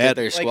we look at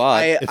their Like,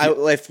 squad,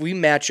 if we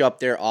match up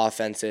their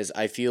offenses,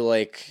 I feel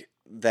like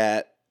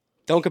that.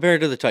 don't compare it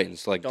to the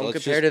Titans. Like, Don't let's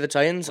compare just, to the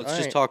Titans. Let's All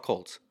just right. talk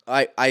Colts.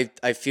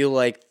 I feel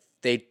like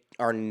they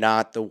are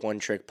not the one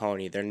trick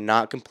pony. They're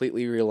not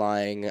completely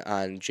relying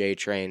on J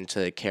Train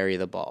to carry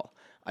the ball.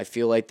 I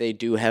feel like they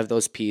do have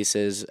those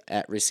pieces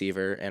at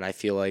receiver, and I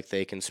feel like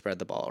they can spread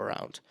the ball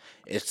around.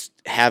 It's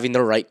having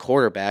the right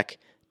quarterback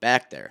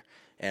back there,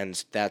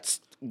 and that's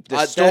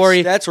the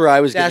story. That's where I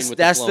was getting That's with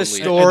that's the,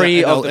 the blown lead. story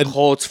And- of the and-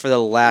 Colts for the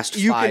last.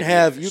 You 5 can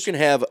have years.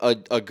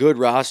 a good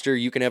roster,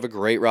 you can have a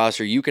great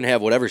roster, you can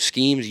have whatever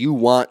schemes you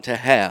want to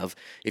have.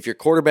 If your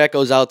quarterback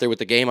goes out there with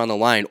the game on the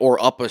line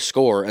or up a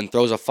score and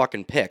throws a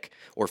fucking pick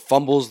or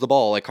fumbles the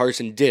ball like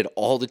Carson did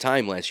all the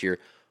time last year,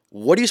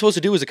 what are you supposed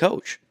to do as a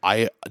coach?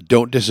 I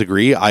don't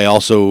disagree. I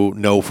also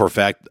know for a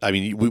fact. I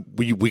mean,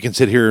 we can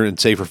sit here and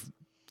say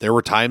there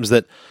were times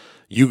that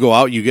you go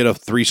out, you get a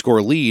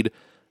 3-score lead,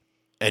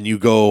 and you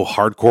go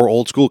hardcore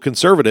old school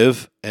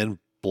conservative and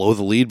blow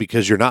the lead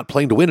because you're not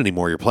playing to win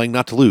anymore. You're playing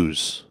not to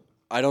lose.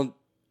 I don't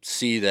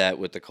see that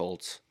with the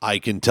Colts. I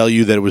can tell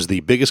you that it was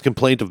the biggest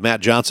complaint of Matt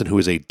Johnson, who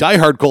is a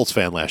diehard Colts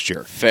fan last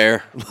year.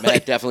 Fair.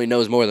 Matt definitely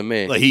knows more than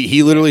me. Like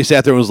he literally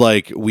sat there and was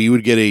like, we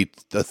would get a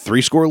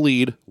 3-score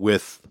lead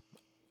with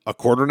a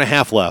quarter and a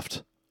half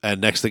left, and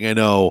next thing I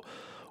know,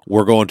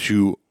 we're going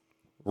to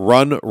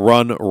run,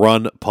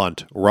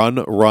 punt,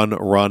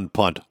 run,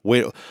 punt.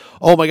 Wait,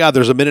 oh my God,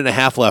 there's a minute and a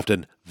half left,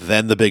 and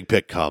then the big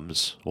pick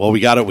comes. Well, we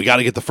got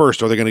to get the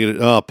first, or they're going to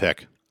get a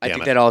pick. I Damn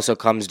think it. that also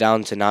comes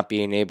down to not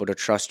being able to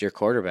trust your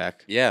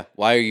quarterback. Yeah.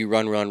 Why are you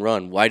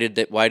run? Why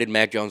did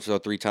Mac Jones throw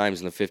 3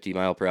 times in the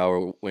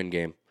 50-mile-per-hour win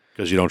game?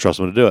 Because you don't trust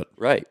them to do it.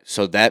 Right.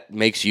 So that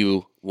makes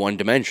you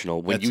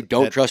one-dimensional. When That's- you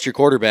don't that- trust your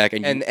quarterback,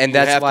 and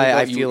that's have to why go-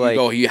 I you- feel you like-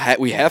 go,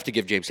 we have to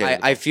give James Taylor.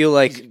 the I ball. feel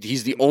like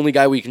He's the only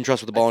guy we can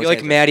trust with the ball. I in feel his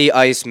like hands. Matty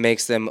Ice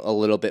makes them a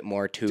little bit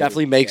more too.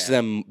 Definitely makes yeah.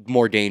 them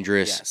more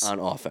dangerous Yes. on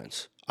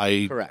offense.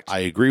 Correct. I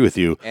agree with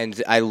you.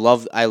 And I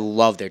love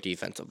their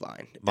defensive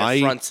line. My-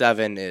 Their front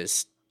seven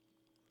is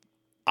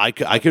I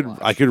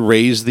could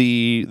raise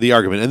the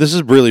argument, and this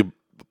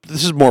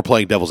is more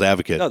playing devil's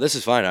advocate. No, this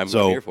is fine. I'm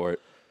So- here for it.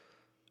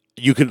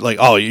 You could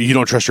you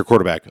don't trust your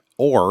quarterback,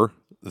 or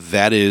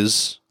that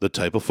is the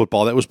type of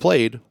football that was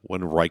played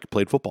when Reich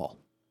played football.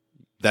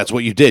 That's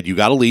what you did. You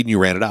got a lead and you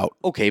ran it out.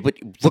 Okay, but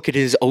look at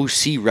his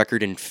OC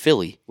record in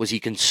Philly. Was he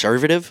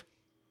conservative?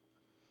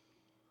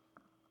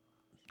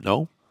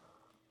 No.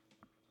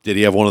 Did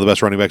he have one of the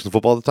best running backs in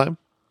football at the time?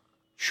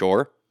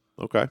 Sure.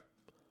 Okay.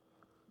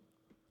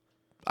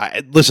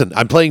 Listen,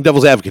 I'm playing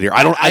devil's advocate here.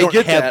 I don't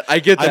get have that. I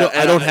get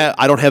that.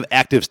 I don't have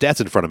active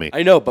stats in front of me.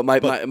 I know, but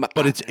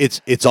But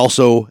it's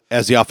also,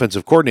 as the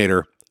offensive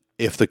coordinator,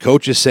 if the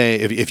coach is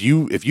saying, if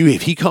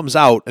he comes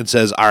out and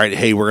says, all right,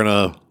 hey, we're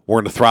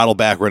gonna throttle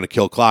back, we're gonna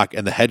kill clock,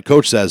 and the head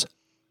coach says,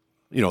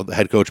 the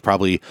head coach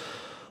probably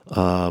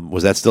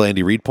was that still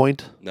Andy Reid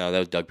point? no, that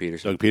was Doug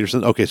Peterson. Doug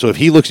Peterson? Okay, so if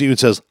he looks at you and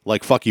says,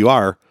 like, fuck you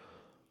are,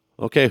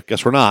 okay,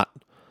 guess we're not.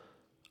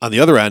 On the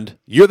other end,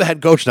 you're the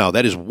head coach now.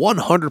 That is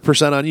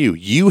 100% on you.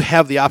 You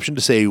have the option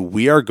to say,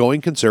 we are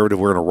going conservative.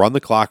 We're going to run the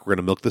clock. We're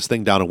going to milk this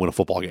thing down and win a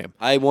football game.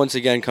 I once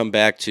again come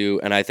back to,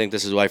 and I think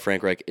this is why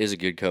Frank Reich is a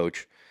good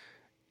coach,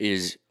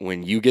 is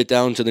when you get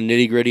down to the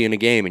nitty gritty in a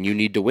game and you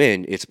need to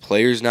win, it's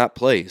players, not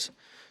plays.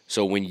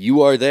 So when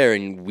you are there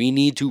and we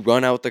need to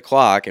run out the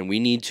clock and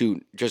we need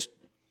to just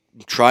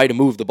try to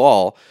move the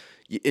ball,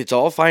 it's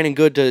all fine and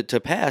good to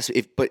pass.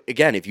 But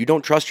again, if you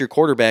don't trust your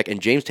quarterback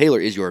and James Taylor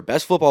is your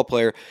best football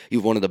player, you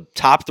have one of the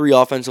top 3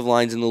 offensive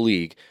lines in the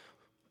league,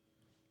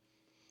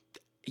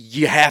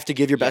 you have to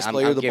give your best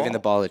player I'm the giving ball. the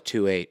ball a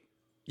 2-8.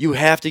 You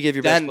have to give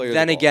your best player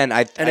Then the ball. again,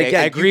 I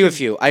agree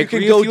with you. I you can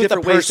agree go with you with the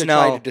different ways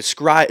personnel. to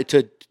try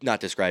to not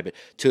describe it,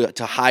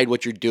 to hide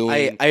what you're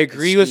doing. I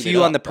agree and with scheme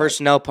you it on the up, but-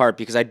 personnel part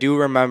because I do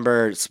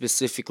remember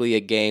specifically a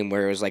game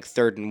where it was like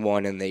 3rd and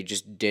 1 and they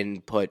just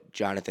didn't put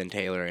Jonathan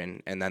Taylor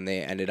in, and then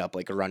they ended up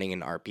like running an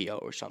RPO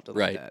or something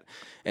Right. like that.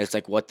 And it's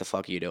like, what the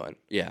fuck are you doing?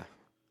 Yeah.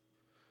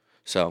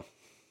 So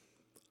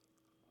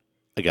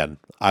Again,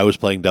 I was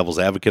playing devil's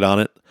advocate on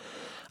it.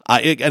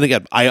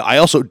 I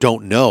also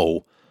don't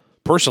know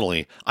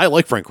personally. I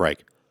like Frank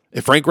Reich.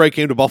 If Frank Reich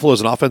came to Buffalo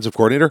as an offensive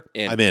coordinator,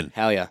 I'm in.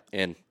 Hell yeah.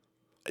 and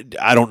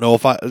I don't know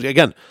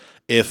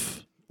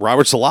if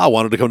Robert Salah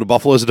wanted to come to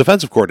Buffalo as a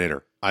defensive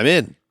coordinator, I'm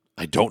in.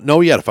 I don't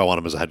know yet if I want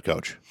him as a head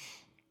coach.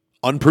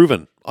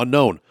 Unproven,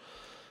 unknown.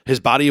 His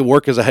body of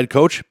work as a head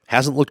coach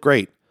hasn't looked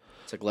great.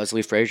 It's like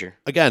Leslie Frazier.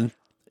 Again,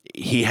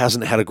 he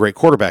hasn't had a great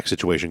quarterback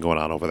situation going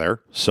on over there.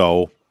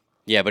 So,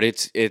 yeah, but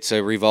it's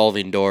a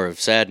revolving door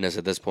of sadness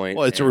at this point.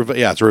 well, it's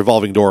a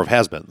revolving door of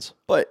has-beens.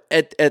 But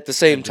at the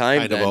same time,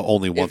 kind of then,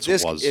 only if once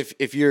it was.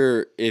 If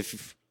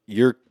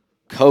your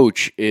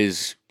coach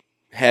is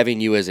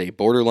having you as a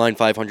borderline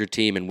 500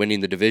 team and winning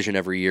the division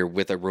every year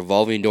with a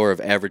revolving door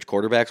of average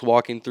quarterbacks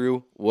walking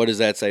through, what does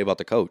that say about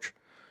the coach?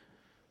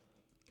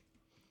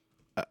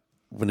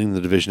 Winning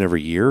the division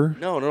every year?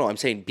 No. I'm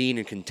saying being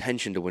in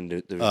contention to win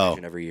the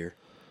division every year.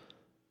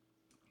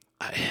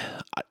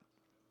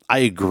 I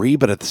agree,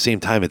 but at the same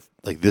time, it's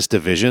like this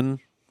division,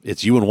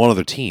 it's you and one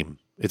other team.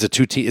 It's a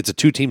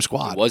two-team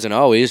squad. It wasn't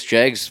always.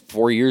 Jags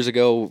 5 years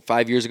ago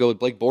with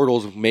Blake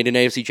Bortles made an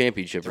AFC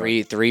championship.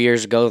 run. 3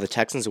 years ago, the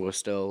Texans were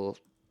still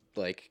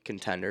like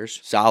contenders.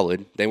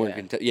 Solid. They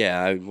weren't.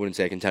 I wouldn't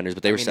say contenders,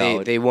 but they were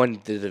solid. They won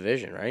the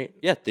division, right?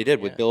 Yeah, they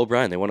did with Bill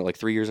O'Brien. They won it like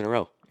 3 years in a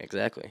row.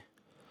 Exactly.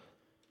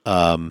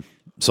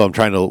 So I'm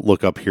trying to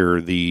look up here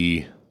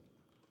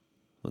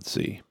let's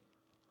see.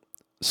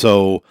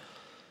 So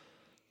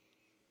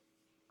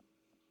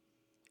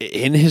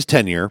in his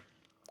tenure,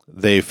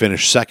 they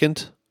finished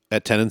second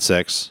at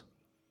 10-6,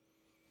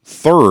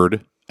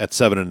 third at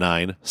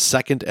 7-9,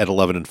 second at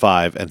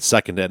 11-5, and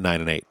second at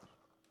 9-8.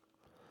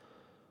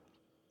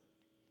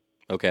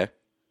 Okay.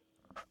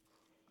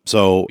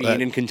 So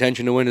Being in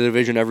contention to win the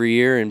division every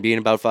year and being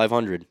about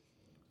 500.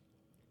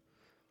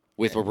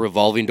 With a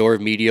revolving door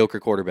of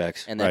mediocre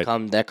quarterbacks. And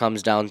Right. that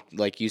comes down,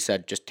 like you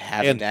said, just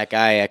having And- that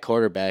guy at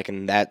quarterback,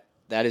 and that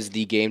is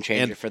the game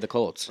changer And- for the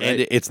Colts. and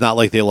it's not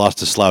like they lost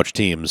to slouch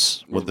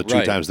teams with the two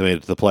Right. times they made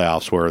it to the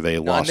playoffs where they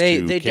lost they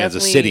to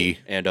Kansas definitely- City.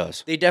 And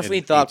us. They definitely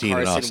in thought 18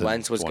 and us Carson in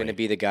Wentz was going 20. to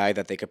be the guy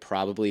that they could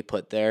probably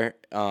put there,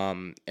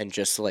 and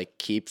just like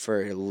keep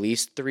for at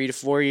least 3 to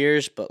 4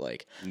 years. But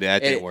like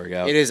That didn't work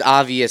out. It is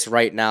obvious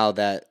right now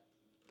that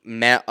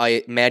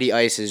Matty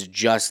Ice is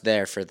just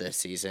there for this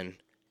season,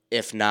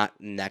 if not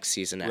next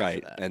season after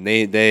Right. that. And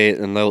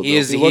they'll He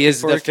is be looking the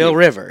for a Phil key.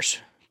 Rivers.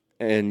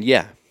 And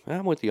yeah,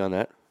 I'm with you on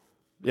that.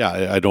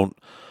 Yeah, I don't.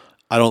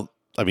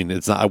 I mean,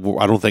 it's not.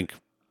 I don't think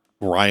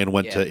Ryan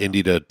went to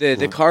Indy to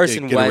The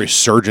Carson get a Wentz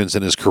resurgence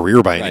in his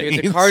career by any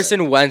the means.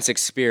 Carson Wentz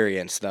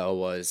experience though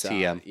was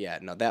TM.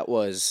 that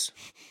was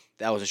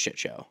a shit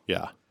show.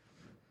 Yeah,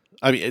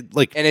 I mean,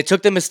 And it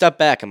took them a step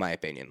back in my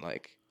opinion.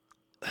 Like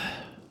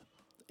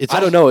it's. I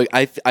don't know.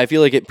 I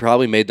feel like it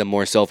probably made them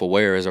more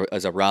self-aware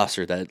as a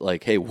roster that,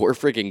 like, hey, we're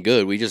freaking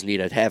good. We just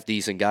need a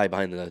half-decent guy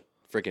behind the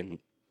freaking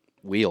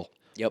wheel.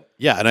 Yep.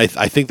 Yeah, and I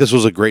think this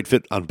was a great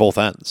fit on both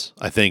ends.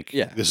 I think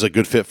Yeah. this is a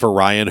good fit for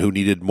Ryan, who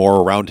needed more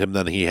around him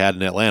than he had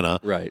in Atlanta.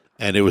 Right.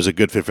 And it was a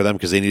good fit for them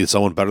because they needed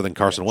someone better than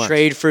Carson Wentz.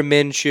 Trade for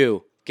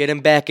Minshew. Get him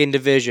back in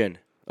division.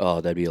 Oh,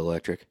 that'd be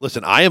electric.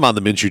 Listen, I am on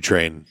the Minshew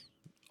train,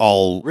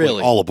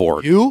 all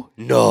aboard. You?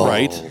 No.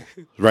 Right?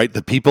 Right?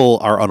 The people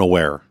are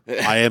unaware.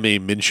 I am a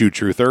Minshew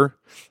truther.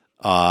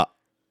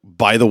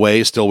 By the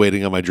way, still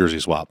waiting on my jersey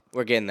swap.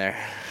 We're getting there.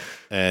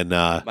 And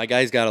My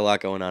guy's got a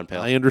lot going on,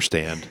 pal. I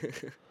understand.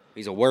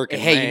 He's a working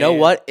Hey, man. you know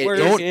what?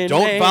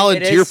 Don't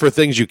volunteer is- for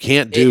things you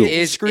can't do. It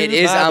is Screwed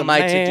by on the my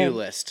man. to-do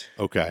list.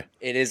 Okay.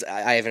 It is.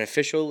 I have an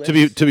official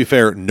list. To be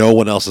fair, no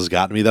one else has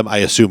gotten me them. I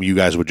assume you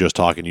guys would just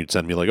talk and you'd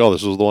send me like, "Oh,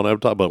 this was the one I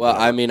would talk about." Well,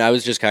 I mean, I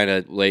was just kind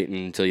of waiting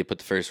until you put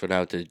the first one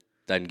out to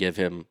then give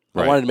him.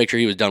 Right. I wanted to make sure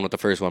he was done with the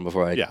first one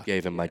before I Yeah.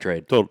 gave him my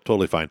trade.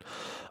 Totally fine.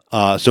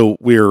 So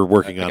we're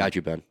working I on got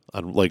you, Ben.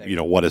 like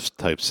what if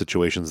type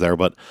situations there,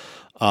 but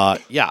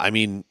yeah, I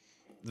mean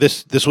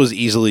this was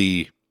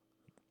easily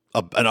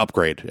an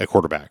upgrade at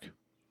quarterback.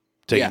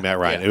 Taking Yeah, Matt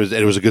Ryan, yeah.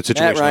 it was a good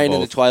situation. Matt Ryan on in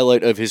the both.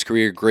 twilight of his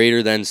career,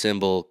 greater than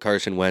symbol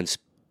Carson Wentz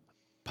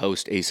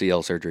post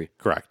ACL surgery.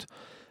 Correct.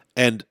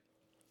 And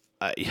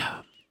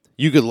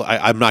you could.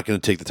 I'm not going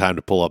to take the time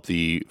to pull up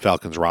the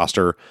Falcons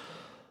roster.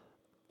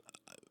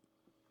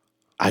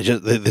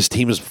 This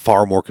team is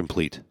far more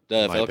complete. The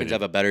in my Falcons opinion.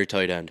 have a better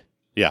tight end.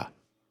 Yeah,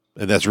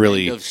 and that's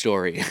really End of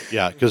story.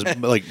 yeah because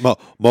like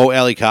Mo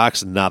Alley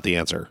Cox, not the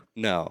answer.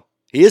 No,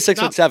 he is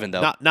 6'7"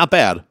 though. Not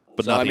bad,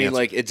 but So not I the mean, answer.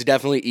 like, it's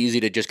definitely easy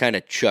to just kind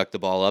of chuck the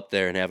ball up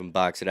there and have him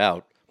box it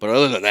out. But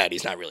other than that,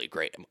 he's not really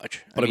great at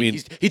much. But I mean,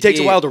 he takes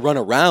a the- while to run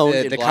around. the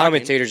and blocking.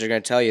 commentators are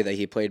going to tell you that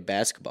he played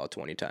basketball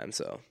 20 times.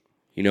 So,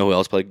 You know who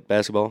else played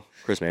basketball?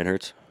 Chris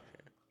Manhertz.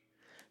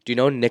 do you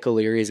know Nick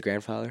O'Leary's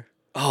grandfather?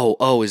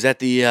 Oh, is that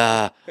the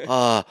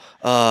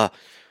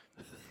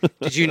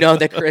Did you know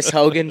that Chris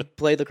Hogan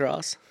played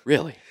lacrosse?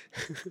 really?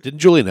 Didn't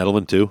Julian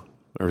Edelman too?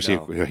 Or was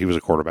No. he was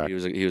a quarterback? He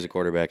was a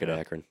quarterback at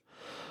Akron.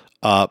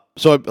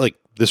 So like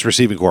this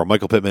receiving core: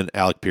 Michael Pittman,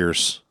 Alec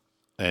Pierce,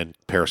 and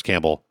Paris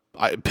Campbell.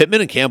 Pittman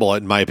and Campbell,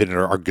 in my opinion,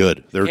 are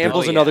good. They're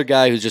Campbell's yeah. another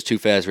guy who's just too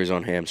fast for his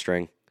own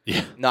hamstring.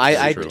 yeah. No,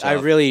 I True.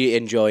 really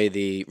enjoy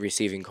the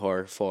receiving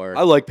core for.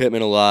 I like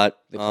Pittman a lot.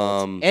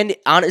 And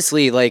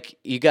honestly, like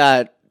you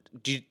got,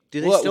 do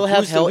they What- still have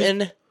who's the-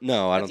 Hilton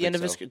No, I at don't the end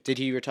think of so. his? Did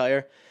he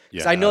retire?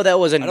 Because Yeah. I know that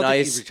was a I don't think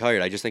nice. he's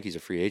retired. I just think he's a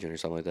free agent or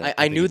something like that.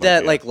 I think knew he might that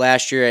be, like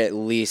last year at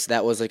least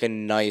that was like a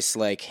nice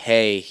like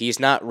hey he's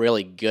not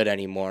really good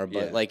anymore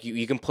but Yeah. like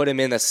you can put him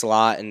in the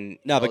slot and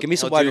No, but give me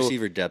some he'll wide do-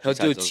 receiver depth He'll do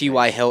besides those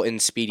T.Y. guys. Hilton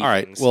speedy All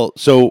right. things. Well,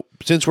 so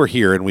since we're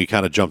here and we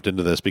kind of jumped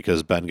into this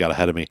because Ben got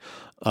ahead of me,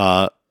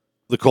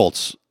 the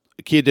Colts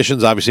key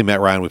additions obviously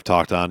Matt Ryan we've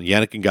talked on.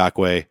 Yannick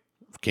Ngakoue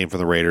came from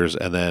the Raiders,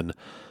 and then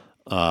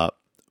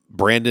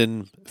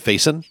Brandon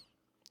Faison.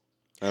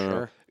 I don't know.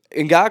 Sure.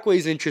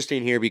 Ngakwe's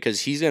interesting here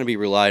because he's going to be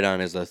relied on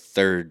as the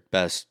third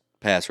best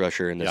pass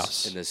rusher in this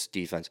Yes. in this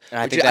defense. And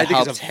I which think that is a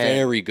helps him.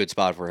 very good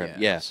spot for him.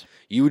 Yeah. Yes.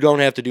 You don't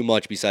have to do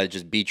much besides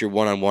just beat your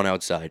one-on-one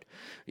outside.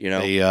 You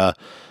know?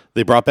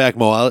 They brought back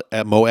Mo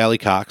Alley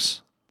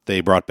Cox.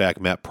 They brought back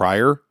Matt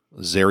Pryor,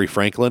 Zary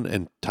Franklin,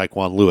 and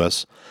Taekwon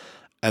Lewis.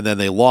 And then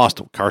they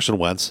lost Carson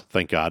Wentz,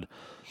 thank God,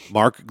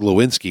 Mark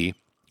Glowinski,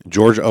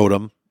 George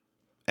Odom,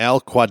 Al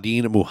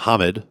Quadin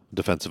Muhammad,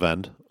 defensive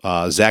end.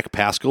 Zach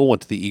Pascal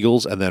went to the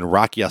Eagles, and then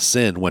Rock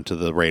Yassin went to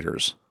the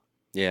Raiders.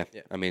 Yeah.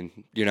 I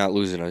mean, you're not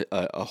losing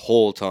a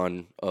whole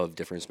ton of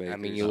difference makers. I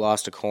mean you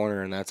lost a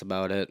corner and that's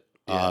about it.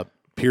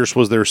 Pierce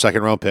was their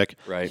second round pick.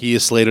 Right. He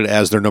is slated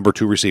as their number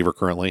 2 receiver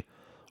currently,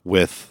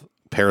 with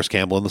Paris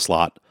Campbell in the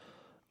slot.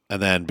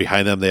 And then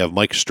behind them, they have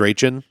Mike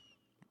Strachan,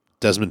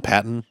 Desmond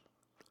Patton,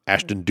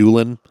 Ashton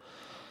Doolin,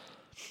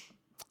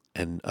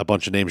 and a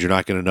bunch of names you're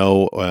not going to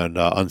know, and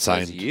Says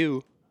unsigned.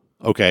 you.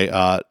 Okay,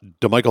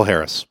 DeMichael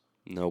Harris,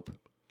 Nope.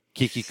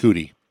 Kiki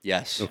Cootie.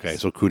 Yes. Okay,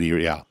 so Cootie,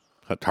 yeah.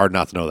 Hard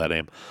not to know that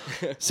name.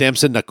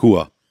 Samson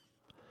Nakua,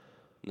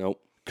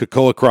 Nope.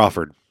 Kakoa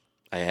Crawford,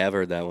 I have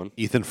heard that one.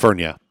 Ethan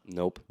Fernia,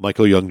 Nope.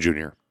 Michael Young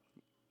Jr.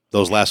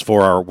 Those last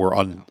 4 were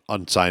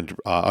unsigned,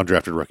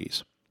 undrafted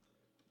rookies.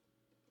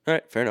 All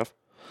right. Fair enough.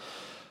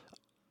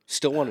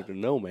 Still wanted to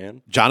know,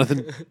 man.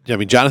 Jonathan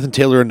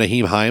Taylor and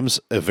Naheem Himes,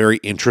 a very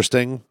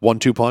interesting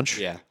 1-2 punch.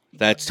 Yeah.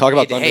 That's talk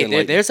about thunder and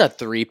lightning. There's a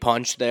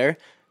 3-punch there.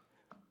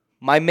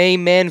 My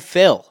main man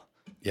Phil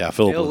Yeah,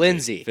 Philip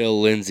Lindsay. Phil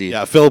Lindsay.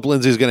 Yeah, Philip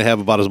Lindsay's going to have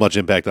about as much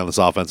impact on this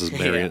offense as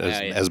Yeah.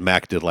 as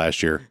Mac did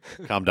last year.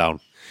 Calm down.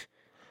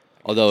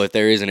 Although if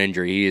there is an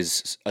injury, he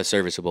is a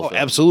serviceable. Oh, Phil.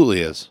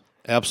 absolutely is.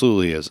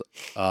 Absolutely is.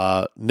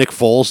 Nick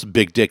Foles,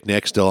 Big Dick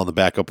Nick, still on the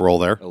backup role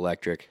there.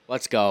 Electric.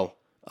 Let's go.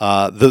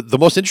 The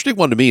most interesting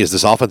one to me is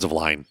this offensive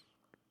line: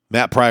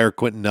 Matt Pryor,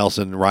 Quentin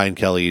Nelson, Ryan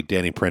Kelly,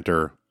 Danny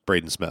Printer,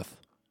 Braden Smith.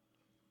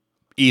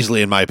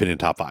 Easily, in my opinion,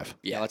 top 5.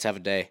 Yeah, let's have a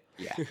day.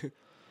 Yeah.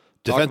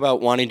 Talk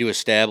about wanting to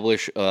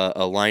establish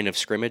a line of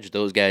scrimmage.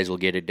 Those guys will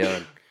get it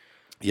done.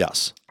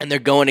 Yes. And they're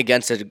going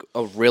against a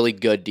really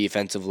good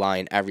defensive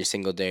line every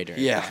single day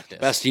during practice.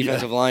 Best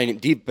defensive line,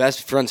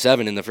 best front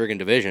seven in the friggin'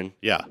 division.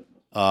 Yeah.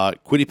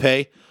 Quiddy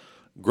Pay,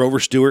 Grover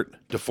Stewart,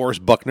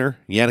 DeForest Buckner,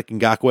 Yannick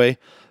Ngakwe,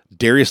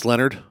 Darius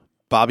Leonard,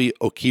 Bobby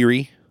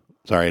Okiri.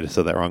 Sorry, I just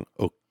said that wrong.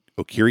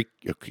 Okiri?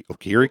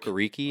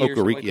 Okereke or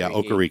something like Yeah, that?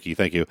 Okereke.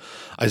 Thank you.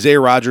 Isaiah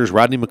Rogers,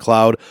 Rodney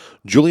McLeod,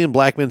 Julian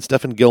Blackman,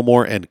 Stephen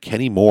Gilmore, and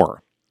Kenny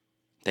Moore.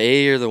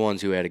 They are the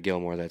ones who added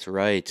Gilmore. That's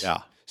right. Yeah.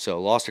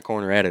 So lost a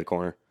corner, added a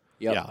corner.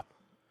 Yep. Yeah.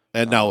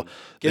 And now,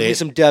 Give me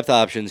some depth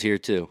options here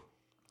too.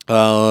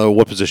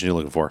 what position are you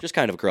looking for? Just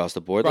kind of across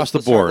the board. Across the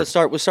Let's start-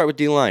 board. Let's start with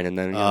D line and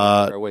then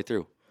work our way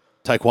through.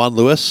 Taekwon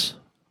Lewis,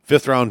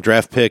 5th round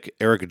draft pick,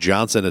 Eric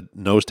Johnson at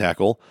nose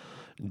tackle,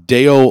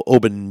 Deo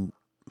Obenjobi.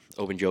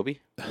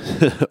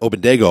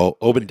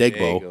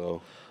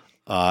 Obendegbo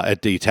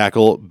at D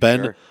tackle,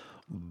 Ben Sure.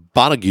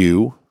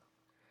 Bonague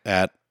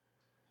at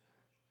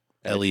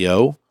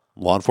LEO,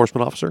 law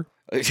enforcement officer,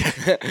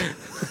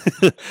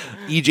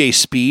 EJ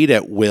Speed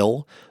at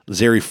will,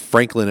 Zary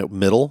Franklin at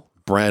middle,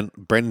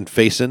 Brandon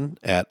Faison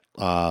at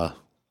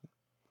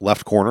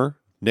left corner,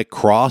 Nick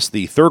Cross,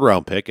 the 3rd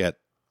round pick at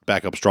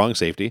backup strong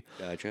safety,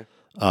 Gotcha.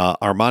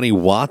 Armani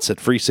Watts at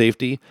free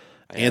safety,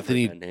 I have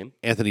heard that name.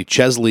 Anthony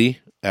Chesley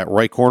at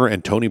right corner,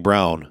 and Tony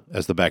Brown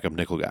as the backup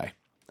nickel guy.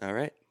 All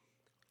right.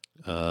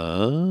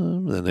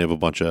 Then they have a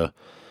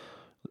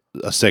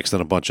 6th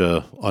and a bunch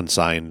of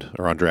unsigned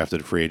or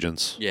undrafted free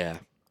agents Yeah.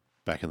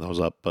 backing those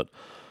up. But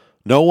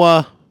no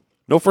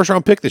 1st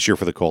round pick this year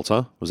for the Colts,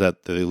 huh? Did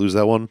they lose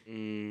that one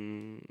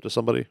to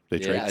somebody? They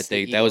Yeah, traded. I the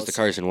think that was the Eagles.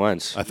 Carson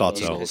Wentz. I thought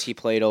so. Because he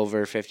played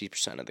over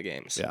 50% of the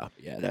games. Yeah,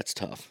 Yeah, that's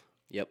tough.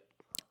 Yep.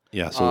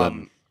 yeah. So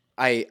then,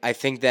 I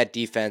think that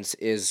defense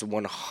is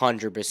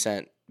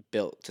 100%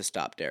 built to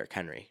stop Derrick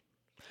Henry.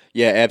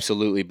 Yeah,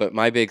 absolutely. But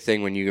my big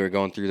thing when you were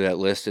going through that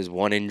list is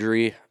one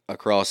injury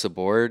across the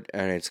board,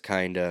 and it's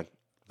kind of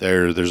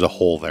there's a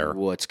hole there.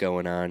 what's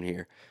going on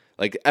here.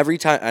 Like every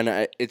time,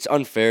 and it's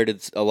unfair to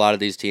a lot of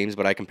these teams,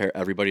 but I compare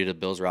everybody to the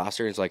Bills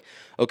roster. It's like,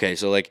 okay,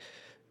 so like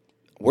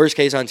worst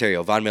case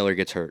Ontario, Von Miller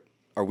gets hurt.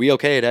 Are we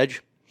okay at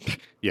edge?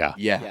 Yeah,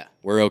 Yeah.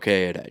 We're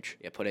okay at edge.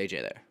 Yeah, put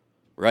AJ there.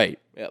 Right.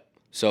 Yep.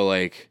 So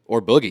like,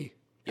 or Boogie.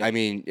 I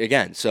mean,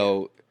 again,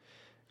 so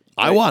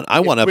I want if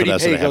Epinesa Kwity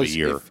Paye to have a goes-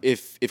 year.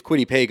 If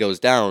Kwity Paye goes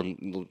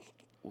down,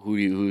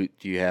 who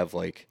do you have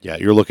like Yeah,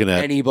 you're looking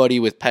at anybody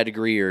with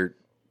pedigree or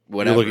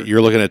whatever?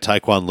 you're looking at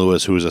Taekwon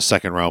Lewis, who was a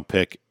 2nd round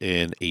pick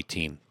in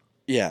 18.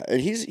 Yeah, and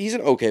he's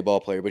an okay ball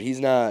player, but he's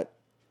not.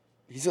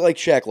 He's like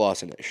Shaq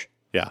Lawson-ish,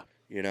 Yeah,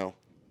 you know.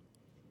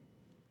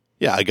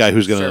 yeah, a guy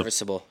who's gonna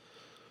Serviceable.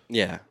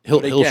 Yeah, he'll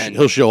But again,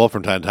 he'll show up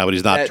from time to time, but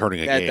he's not that,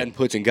 turning a that game. then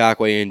puts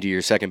Ngakoue into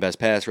your second best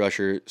pass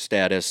rusher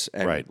status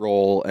and Right.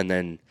 role, and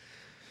then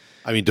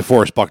I mean,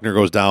 DeForest Buckner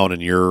goes down,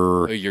 and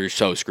you're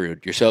so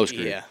screwed. You're so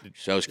screwed. Yeah.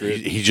 So screwed.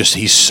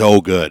 he's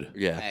so good.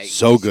 Yeah.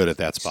 So good at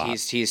that spot.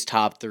 He's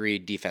top 3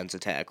 defensive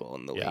tackle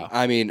in the Yeah. league.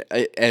 I mean,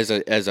 as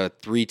a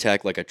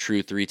 3-tech, like a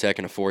true 3-tech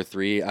and a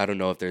 4-3, I don't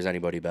know if there's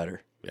anybody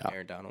better. Yeah.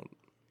 Aaron Donald.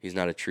 He's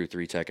not a true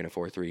 3-tech and a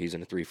 4-3. He's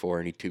in a 3-4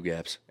 and he 2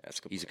 gaps. That's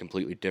a good He's a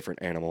completely different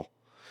animal.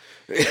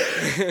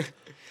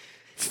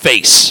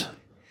 Face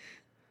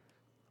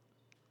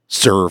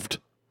served.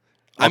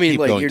 I I'll mean, keep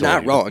like, going you're till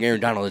not you- wrong. Aaron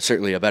Donald is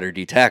certainly a better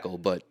D tackle,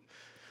 but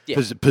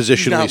he's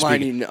Positionally not speaking,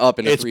 lining up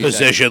in a it's 3-tech.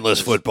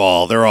 positionless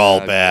football. They're all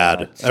Oh, bad.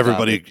 God,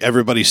 stop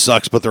Everybody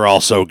sucks, but they're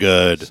all so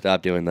good.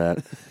 Stop doing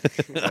that.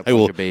 I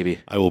will, Your baby,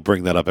 I will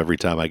bring that up every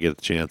time I get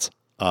the chance.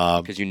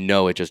 because you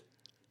know it just.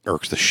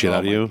 Irks the shit Oh out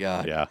of my you.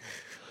 God. Yeah.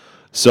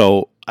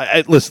 So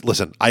I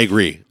listen. I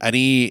agree.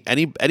 Any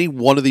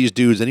one of these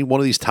dudes, any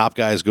one of these top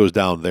guys goes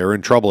down, they're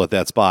in trouble at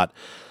that spot.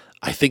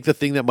 I think the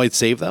thing that might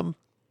save them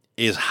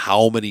is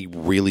how many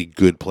really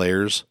good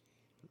players.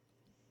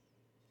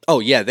 Oh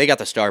yeah, they got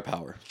the star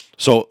power.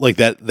 So like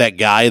that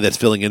guy that's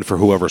filling in for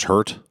whoever's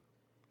hurt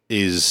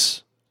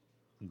is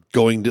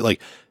going to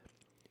like.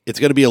 It's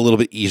going to be a little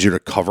bit easier to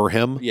cover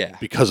him, Yeah.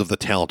 because of the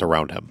talent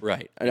around him.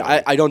 Right. And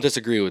I don't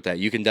disagree with that.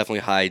 You can definitely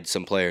hide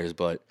some players,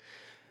 but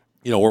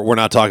You know, we're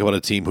not talking about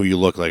a team who you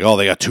look like, oh,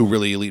 they got 2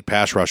 really elite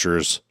pass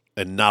rushers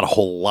and not a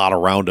whole lot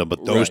around them,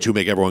 but those Right. 2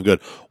 make everyone good.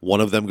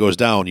 One of them goes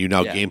down, you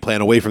now Yeah. game plan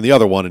away from the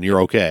other one, and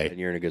you're okay. and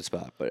you're in a good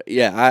spot. But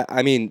yeah,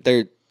 I mean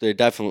they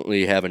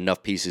definitely have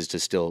enough pieces to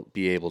still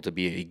be able to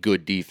be a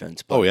good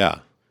defense. But, Oh yeah,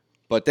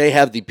 but they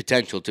have the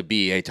potential to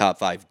be a top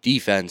 5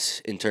 defense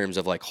in terms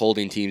of like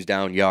holding teams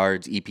down,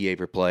 yards, EPA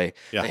per play.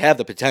 Yeah. They have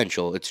the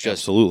potential. It's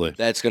just absolutely.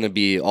 that's going to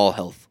be all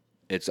health.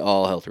 It's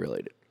all health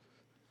related.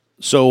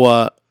 So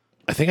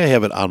I think I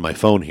have it on my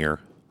phone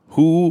here.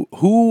 Who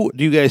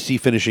do you guys see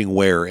finishing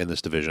where in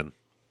this division?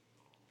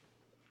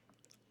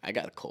 I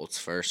got the Colts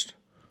first.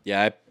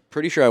 Yeah, I'm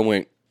pretty sure I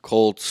went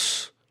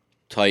Colts,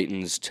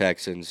 Titans,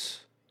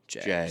 Texans,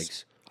 Jags.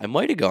 Jags. I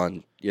might have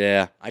gone.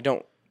 Yeah. I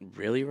don't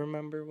really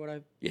remember what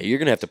I. Yeah, you're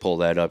gonna have to pull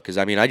that up because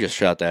I mean I just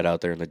shot that out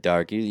there in the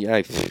dark.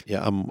 I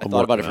Yeah, I'm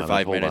thought about it working for on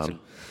 5 minutes. Hold and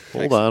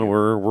on, Hold on.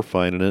 We're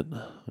finding it.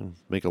 I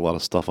make a lot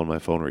of stuff on my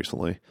phone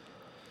recently.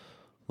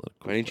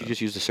 Why didn't you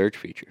just use the search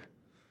feature?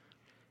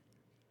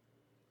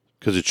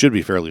 Because it should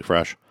be fairly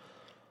fresh.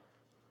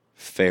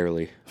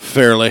 Fairly,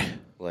 Fairly.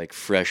 like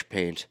fresh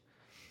paint.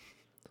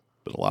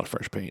 Been a lot of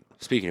fresh paint.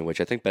 Speaking of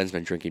which, I think Ben's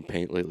been drinking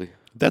paint lately.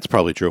 That's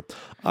probably true.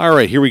 All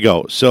right, here we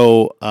go.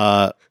 So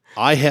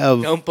I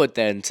have. Don't put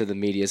that into the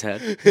media's head.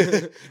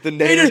 The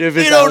narrative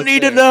is They don't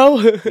need to know.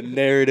 The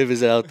narrative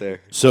is out there.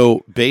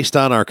 So based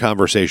on our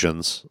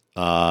conversations,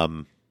 all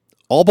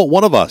but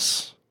one of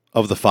us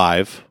of the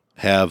 5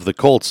 have the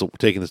Colts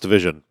taking this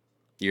division.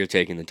 You're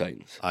taking the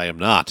Titans. I am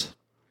not.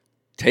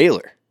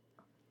 Taylor.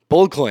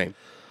 Bold claim.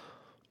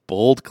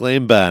 Bold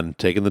claim, Ben,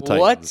 taking the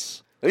What?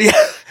 Titans. Yeah.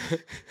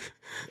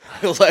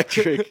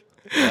 Electric.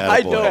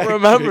 I Attaboy. don't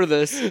remember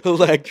this.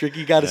 Electric.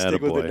 You got to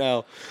stick with Attaboy. it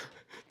now.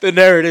 The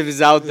narrative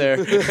is out there.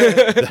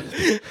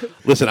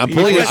 Listen, I'm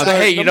pulling it.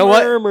 Hey, you know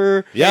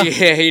what? Yeah.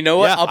 Hey, you know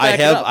what? Yeah, I'll back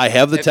I have it up. I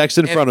have the text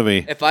in front of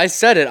me. If I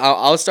said it,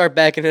 I'll start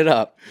backing it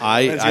up.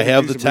 I gonna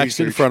have do the some text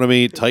in research. front of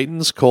me.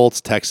 Titans,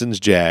 Colts, Texans,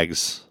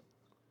 Jags.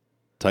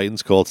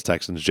 Titans, Colts,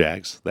 Texans,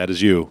 Jags. That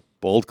is you.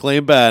 Bold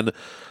claim, Ben.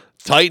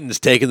 Titans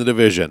taking the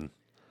division.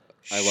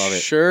 I love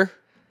it. Sure.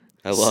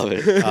 I love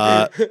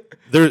it.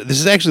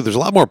 There's a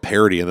lot more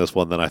parity in this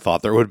one than I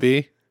thought there would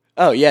be.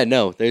 Oh yeah,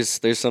 no. There's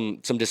some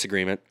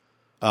disagreement.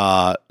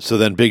 So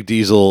then Big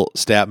Diesel,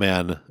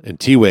 Statman, and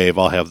T-Wave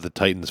all have the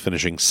Titans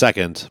finishing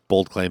second.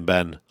 Bold claim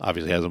Ben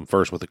obviously has them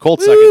first with the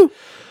Colts second.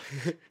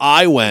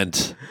 I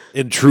went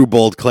in true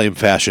bold claim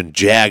fashion,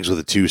 Jags with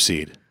a 2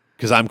 seed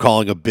because I'm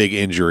calling a big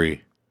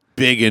injury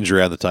on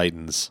the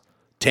Titans.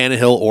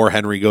 Tannehill or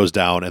Henry goes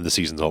down and the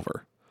season's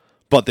over.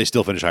 But they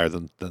still finish higher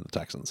than the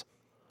Texans.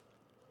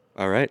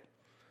 All right.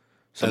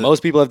 So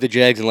most people have the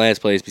Jags in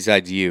last place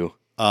besides you.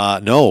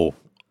 No,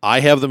 I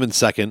have them in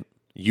second.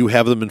 You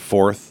have them in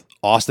fourth.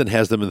 Austin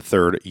has them in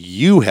third.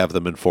 You have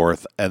them in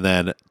fourth. And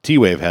then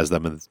T-Wave has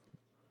them in...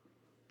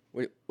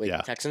 Wait,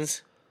 Yeah.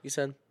 Texans? You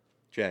said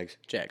Jags.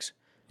 Jags.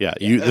 Yeah,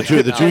 you the two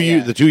yeah.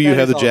 the two you That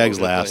have is the all Jags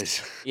over the last.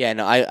 place. Yeah,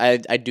 no, I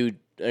do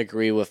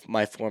agree with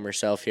my former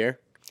self here.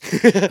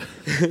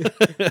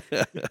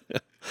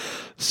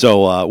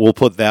 So we'll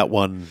put that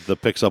one, the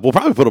picks up. We'll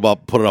probably put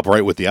it up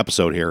right with the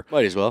episode here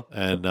Might as well.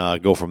 and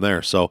go from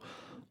there. So,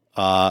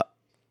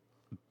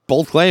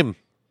 bold claim.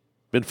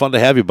 Been fun to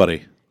have you,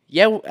 buddy.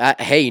 Yeah,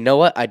 hey, you know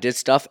what? I did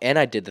stuff and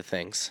I did the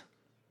things.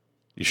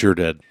 You sure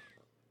did.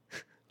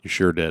 You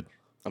sure did.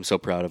 I'm so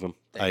proud of him.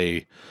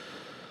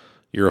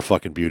 You're a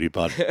fucking beauty,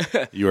 bud.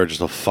 You are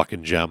just a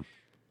fucking gem.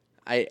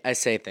 I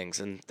say things,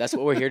 and that's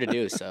what we're here to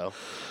do, so.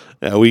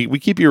 Yeah, we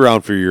keep you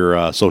around for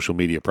your social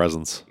media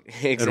presence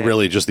Exactly. and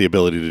really just the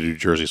ability to do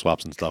jersey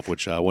swaps and stuff.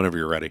 Which whenever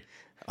you're ready,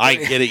 I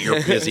get it.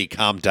 You're busy.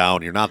 Calm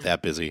down. You're not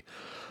that busy.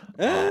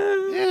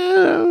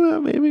 Yeah,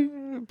 maybe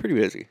Pretty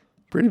busy.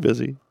 pretty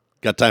busy.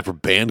 Got time for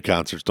band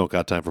concerts. Don't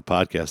got time for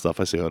podcast stuff.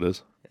 I see how it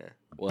is.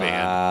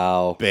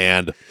 Wow.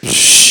 Band.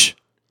 Shh.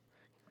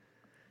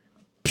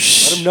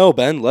 Let him know,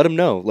 Ben. Let him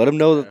know. Let him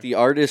know that the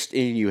artist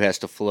in you has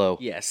to flow.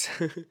 Yes.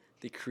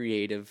 The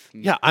creative.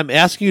 Yeah, I'm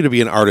asking you to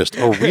be an artist,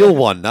 a real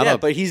one, not Yeah, a.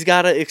 but he's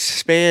got to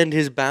expand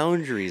his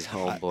boundaries,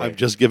 homeboy. I'm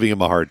just giving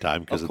him a hard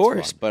time because Of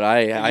course, but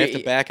I have to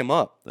Yeah. back him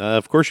up.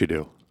 Of course you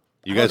do.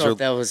 You I don't guys know are if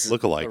that was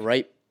look-alike. the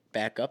right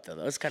backup, though.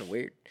 That was kind of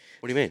weird.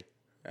 What do you mean?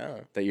 I don't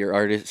know. That your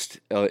artist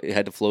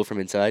had to flow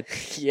from inside?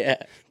 Yeah.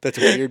 That's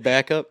a weird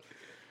backup?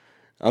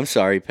 I'm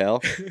sorry,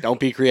 pal. Don't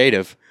be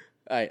creative.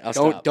 All right, I'll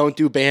stop. Don't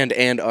do band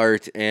and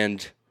art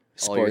and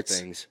all your Sports.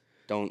 things.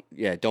 Don't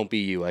be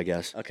you, I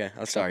guess. Okay,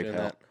 I'll stop Sorry, doing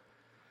pal. that.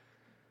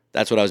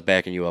 That's what I was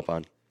backing you up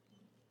on.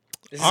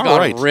 This has All gone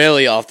right.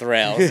 really off the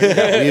rails.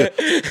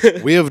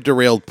 we have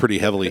derailed pretty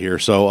heavily here.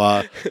 So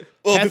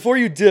Well, before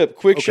you dip,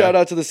 quick Okay. shout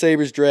out to the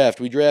Sabres draft.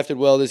 We drafted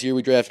well this year.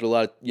 We drafted a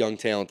lot of young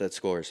talent that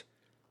scores.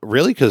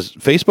 really, because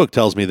Facebook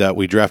tells me that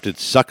we drafted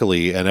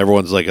Suckley and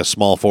everyone's like a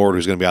small forward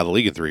who's going to be out of the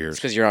league in 3 years. It's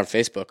because you're on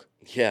Facebook.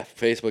 Yeah,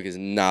 Facebook is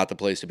not the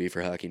place to be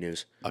for hockey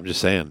news. I'm just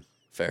saying.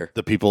 Fair.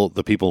 The people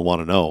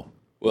want to know.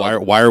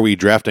 Well, why are we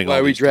drafting Why all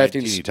are we these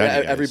drafting? teeny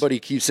tiny guys? Everybody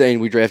keeps saying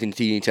we drafting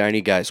teeny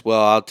tiny guys.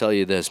 Well, I'll tell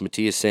you this: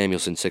 Matthias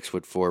Samuelson,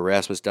 6'4",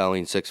 Rasmus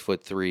Dahlin,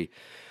 6'3",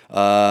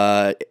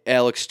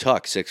 Alex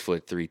Tuck,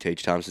 6'3",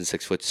 Tage Thompson,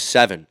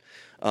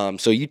 6'7".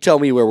 So you tell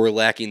me where we're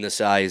lacking the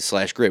size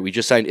 / grit. We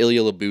just signed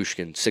Ilya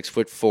Labushkin,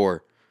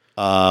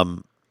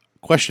 6'4".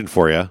 Question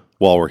for you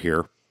while we're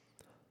here.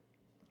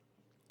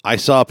 I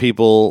saw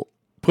people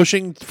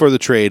pushing for the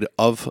trade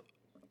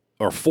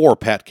for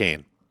Pat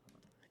Kane.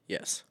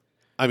 Yes.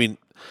 I mean,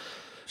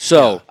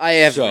 So I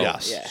have. so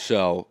Yes. Yeah.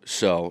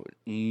 so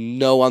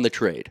no on the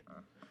trade.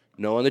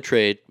 No on the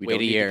trade. We Wait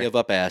don't a need year. to give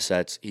up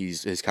assets.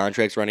 His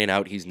contract's running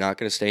out. He's not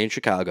going to stay in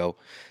Chicago.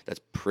 That's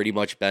pretty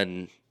much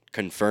been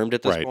confirmed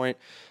at this Right. point.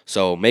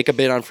 So make a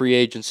bid on free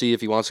agency.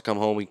 If he wants to come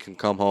home, he can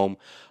come home.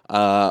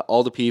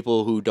 All the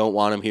people who don't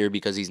want him here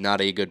because he's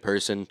not a good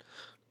person,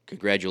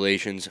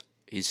 congratulations.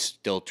 He's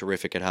still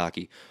terrific at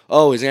hockey.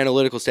 Oh, his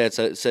analytical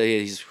stats say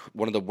he's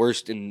one of the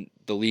worst in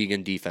the league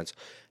in defense.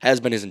 Has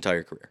been his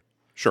entire career.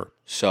 sure.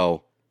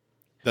 So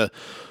Yeah,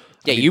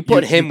 mean, you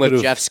put you him with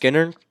could've- Jeff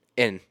Skinner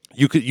in.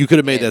 You could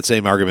have made that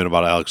same argument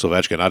about Alex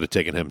Ovechkin. I'd have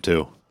taken him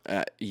too.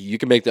 you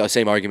can make the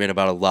same argument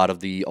about a lot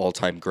of the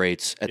all-time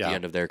greats at Yeah. the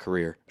end of their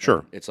career.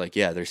 Sure. It's like,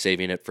 yeah, they're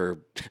saving it for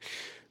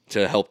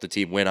to help the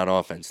team win on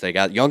offense. They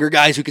got younger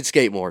guys who can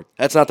skate more.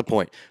 That's not the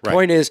point. Right.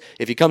 Point is,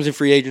 if he comes in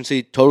free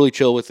agency, totally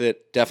chill with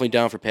it. Definitely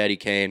down for Patty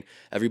Kane.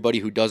 Everybody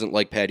who doesn't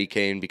like Patty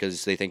Kane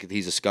because they think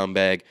he's a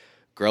scumbag,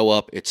 grow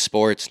up. It's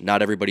sports.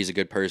 Not everybody's a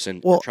good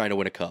person. Well, We're trying to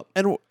win a cup.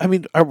 And I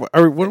mean,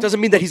 It doesn't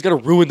mean that he's going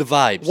to ruin the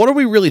vibes. what are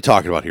we really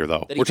talking about here,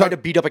 though? That he We're tried talking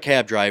to beat up a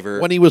cab driver.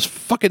 when he was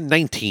fucking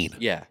 19.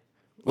 Yeah.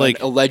 Like-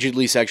 Like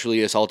allegedly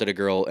sexually assaulted a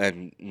girl,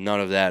 and none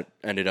of that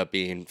ended up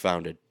being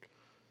founded.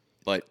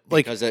 But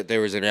Like- because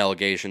there was an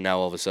allegation, now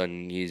all of a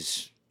sudden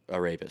he's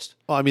a rapist.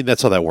 Well, I mean,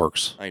 that's how that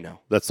works. I know.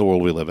 That's the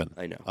world we live in.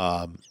 I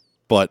know.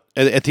 But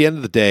at the end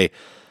of the day,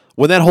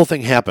 when that whole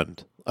thing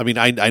happened, I mean,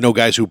 I know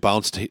guys who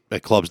bounced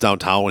at clubs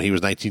downtown when he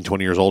was 19,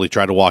 20 years old. He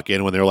tried to walk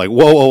in when they were like,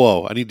 whoa, whoa,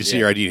 whoa, I need to see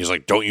your ID. And he's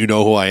like, don't you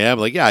know who I am?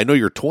 Like, yeah, I know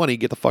you're 20.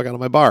 Get the fuck out of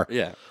my bar.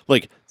 Yeah.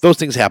 Like, those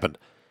things happened.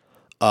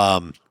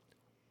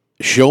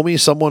 Show me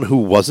someone who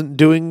wasn't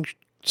doing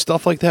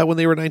stuff like that when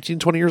they were 19,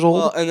 20 years old.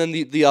 Well, and then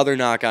the other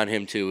knock on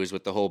him too is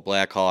with the whole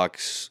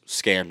Blackhawks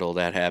scandal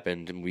that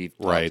happened, and we've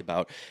Right. talked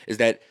about, is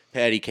that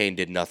Patty Kane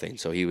did nothing.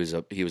 So he was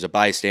a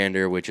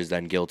bystander, which is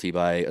then guilty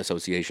by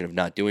association of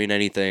not doing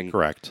anything.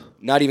 Correct.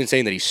 Not even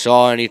saying that he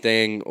saw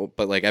anything,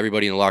 but like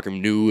everybody in the locker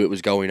room knew it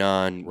was going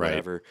on, Right.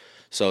 whatever.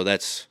 So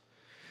that's.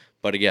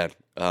 But again,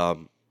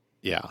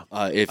 Yeah.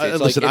 if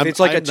listen, it's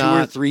like I'm a 2 or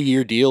not- 3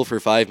 year deal for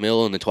 $5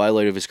 million in the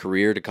twilight of his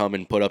career to come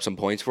and put up some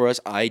points for us,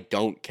 I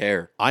don't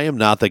care. I am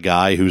not the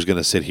guy who's going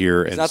to sit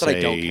here It's and not say, that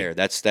I don't care.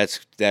 That's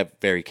that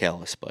very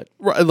callous, but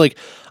Right, like,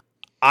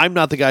 I'm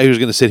not the guy who's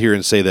going to sit here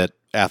and say that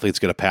athletes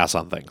get a pass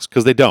on things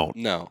because they don't,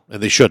 no.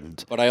 and they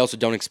shouldn't. But I also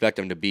don't expect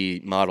them to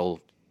be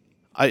model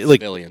I like.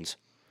 civilians.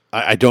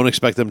 I don't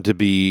expect them to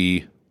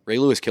be. Ray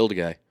Lewis killed a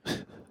guy.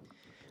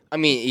 I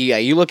mean, yeah,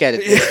 you look at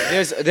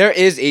it. There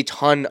is a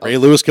ton of Ray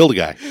Lewis killed a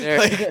guy.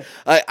 there,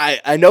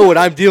 I know what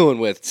I'm dealing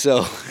with,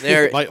 so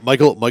there,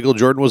 Michael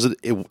Jordan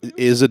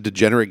is a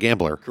degenerate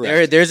gambler.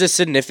 there's a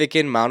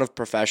significant amount of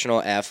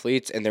professional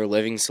athletes and they're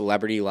living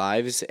celebrity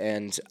lives,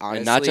 and honestly,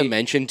 and not to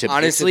mention to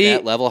honestly, get to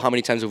that level, how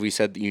many times have we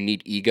said that you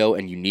need ego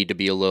and you need to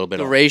be a little bit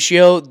the off?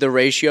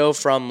 ratio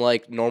from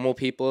like normal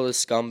people to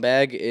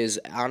scumbag is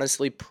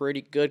honestly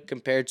pretty good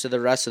compared to the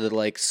rest of the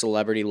like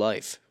celebrity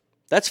life.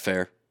 That's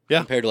fair. Yeah.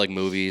 Compared to like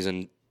movies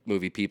and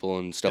movie people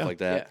and stuff like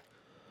that.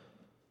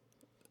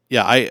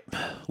 Yeah. Yeah,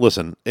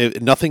 listen.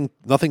 Nothing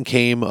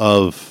came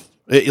of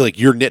like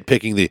you're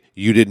nitpicking the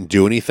you didn't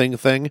do anything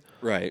thing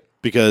Right.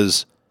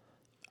 because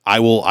I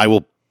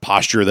will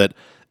posture that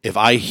if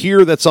I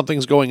hear that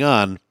something's going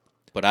on,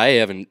 But I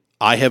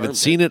haven't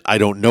seen it. I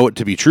don't know it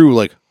to be true.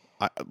 Like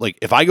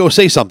if I go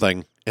say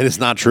something and it's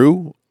not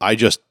true, I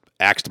just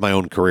axed my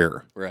own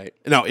career. right.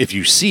 Now, if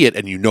you see it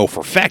and you know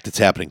for a fact it's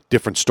happening,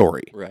 different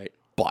story. Right.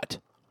 But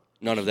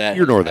None of that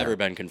You're nor has there. ever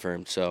been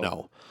confirmed. So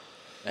no.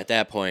 at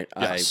that point,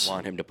 Yes. I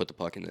want him to put the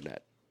puck in the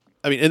net.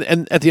 I mean,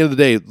 and at the end of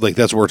the day, like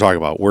that's what we're talking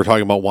about. We're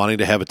talking about wanting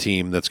to have a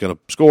team that's going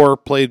to score,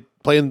 play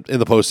in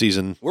the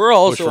postseason. We're push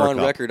also for a on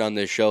cup. record on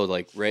this show,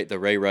 like the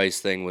Ray Rice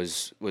thing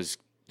was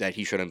that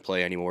he shouldn't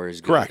play anymore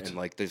is good. Correct. And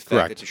like the fact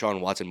Correct. that Deshaun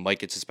Watson might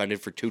get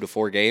suspended for 2 to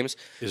 4 games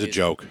Is a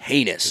joke.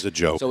 Heinous. Is a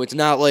joke. So it's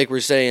not like we're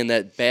saying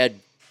that bad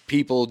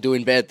people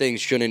doing bad things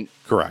shouldn't.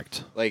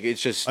 Correct. Like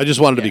it's just. I just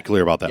wanted to be yeah.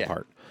 clear about that Yeah.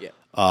 part.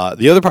 Yeah.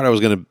 The other part I was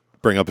going to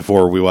bring up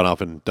before we went off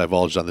and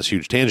divulged on this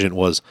huge tangent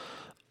was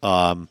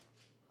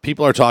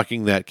people are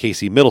talking that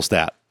Casey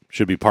Middlestat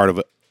should be part of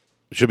it.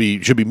 Should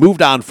be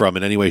moved on from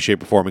in any way,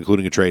 shape, or form,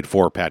 including a trade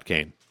for Pat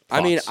Kane.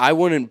 I mean, Thoughts? I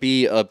wouldn't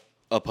be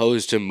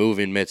opposed to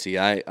moving Mitzi.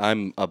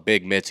 I'm a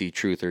big Mitzi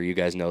truther. You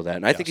guys know that,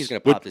 and I think he's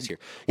going to pop this year.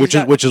 which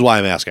is why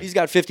I'm asking. He's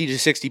got 50 to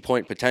 60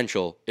 point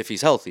potential if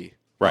he's healthy.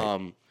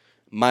 Right.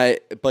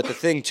 But the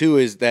thing too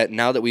is that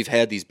now that we've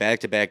had these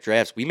back-to-back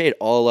drafts, we made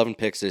all 11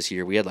 picks this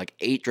year. We had like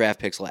 8 draft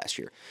picks last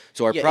year.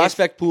 So our Yeah,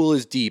 prospect pool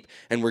is deep,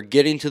 and we're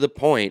getting to the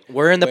point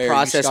We're in the where you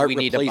process start we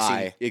need to replacing-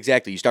 buy.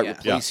 Exactly. You start Yeah.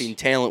 replacing Yes.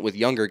 talent with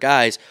younger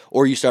guys,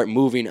 or you start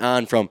moving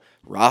on from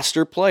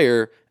roster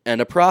player and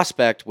a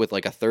prospect with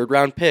like a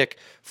third-round pick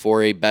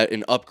for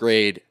an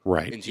upgrade.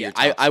 Right. Into your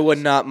I top would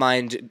six. not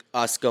mind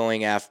us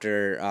going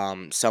after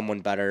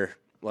someone better.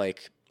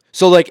 Like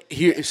So like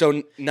here,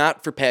 so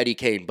not for Patty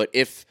Kane, but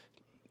if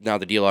now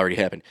the deal already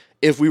happened.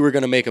 If we were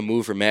going to make a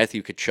move for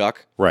Matthew Tkachuk,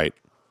 Right.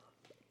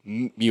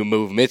 you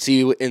move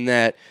Mitzi in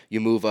that, you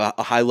move a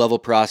high level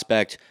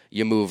prospect,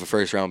 you move a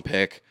first round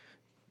pick,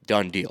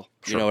 done deal.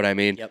 You know what I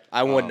mean? Yep,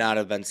 I would not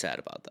have been sad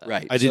about that.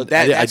 Right. I So didn't.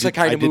 that's I the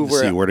kind of didn't move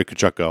where see. Where did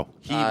Kachuk go?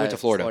 he went to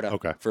Florida.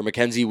 Okay. For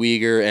Mackenzie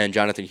Weegar and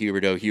Jonathan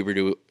Huberdeau.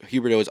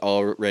 Huberdeau has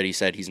already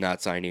said he's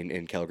not signing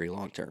in Calgary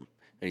long term.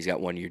 And he's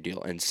got 1 year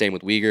deal. And same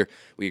with Weegar.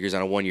 Weegar's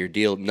on a 1 year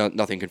deal.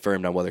 Nothing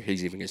confirmed on whether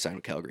he's even going to sign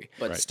with Calgary.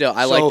 But still,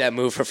 I So- like that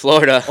move for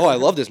Florida. Oh, I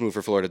love this move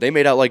for Florida. They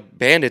made out like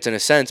bandits in a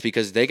sense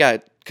because they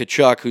got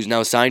Tkachuk, who's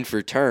now signed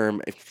for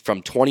term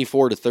from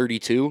 24 to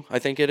 32, I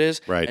think it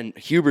is. Right. And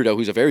Huberdeau,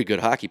 who's a very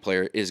good hockey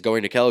player, is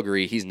going to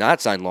Calgary. He's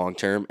not signed long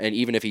term, and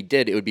even if he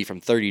did, it would be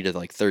from 30 to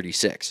like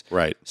 36.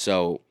 Right.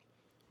 So,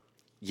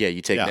 yeah,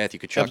 you take Yeah.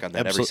 Matthew Tkachuk on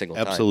that every single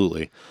time.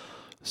 Absolutely.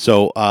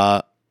 So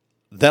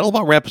that'll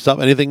about wrap us up.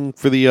 Anything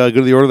for the good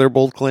of the order there,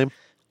 bold claim?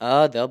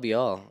 They'll be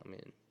all. I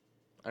mean,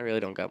 I really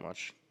don't got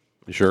much.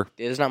 You sure?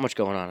 There's not much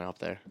going on up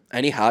there.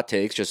 Any hot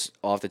takes just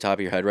off the top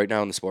of your head right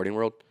now in the sporting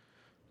world?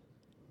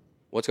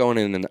 What's going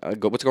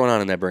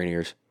on in that brain of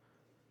yours?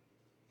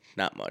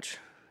 Not much.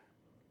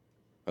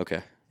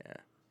 Okay.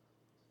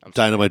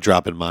 Dynamite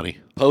dropping money.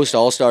 Post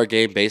All-Star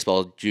game,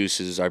 baseball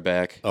juices are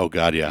back. Oh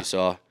God, yeah. You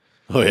saw.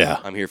 Oh yeah.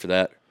 I'm here for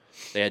that.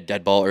 They had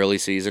dead ball early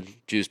season,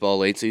 juice ball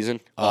late season.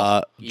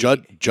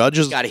 Judge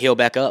is Got to heal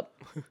back up.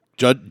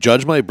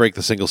 Judge might break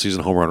the single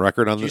season home run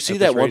record on Did you this. see at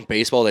that this one rate.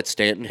 baseball that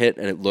Stanton hit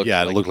and it looked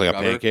Yeah, it looked like a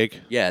rubber? pancake.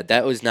 Yeah,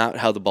 that was not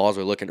how the balls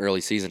were looking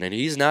early season, and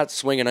he's not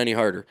swinging any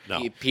harder.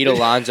 No. Pete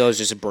Alonso is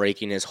just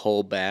breaking his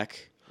whole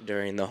back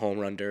during the home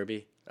run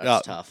derby.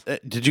 That's tough.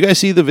 Did you guys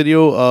see the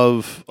video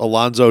of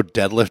Alonso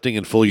deadlifting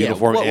in full Yeah,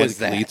 uniform what and was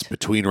that? cleats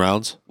between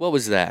rounds? What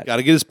was that? Got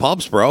to get his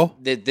pumps, bro.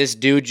 This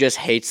dude just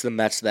hates the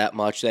Mets that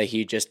much that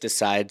he just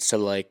decides to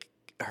like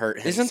hurt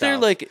himself.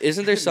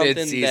 Isn't there something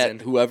Mid-season.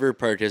 that whoever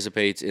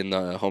participates in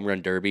the home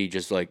run derby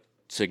just like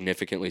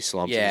significantly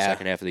slumps in the Yeah.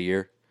 second half of the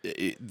year?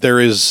 There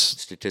is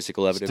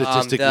Statistical evidence.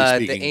 Statistically the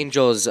speaking.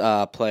 Angels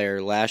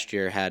player last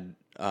year had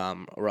a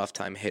rough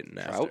time hitting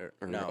Trout after.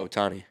 or No,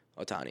 Otani?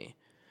 Otani.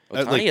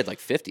 Otani like- had like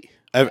 50.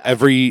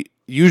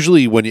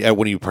 usually when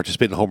you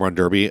participate in the home run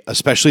derby,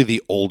 especially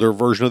the older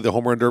version of the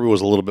home run derby was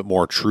a little bit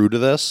more true to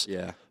this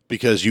Yeah,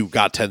 because you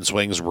got 10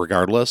 swings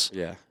regardless.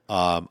 yeah.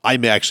 I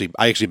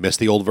actually missed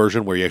the old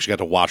version where you actually got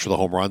to watch where the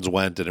home runs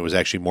went, and it was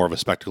actually more of a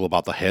spectacle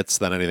about the hits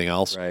than anything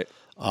else. Right.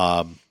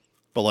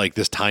 But like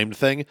this timed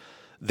thing,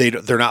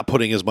 they're not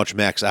putting as much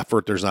max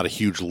effort. There's not a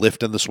huge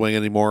lift in the swing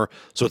anymore,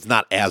 so it's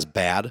not as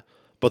bad.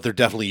 But there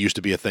definitely used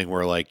to be a thing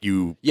where like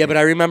you Yeah, but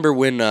I remember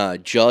when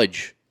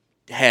Judge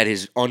had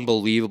his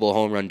unbelievable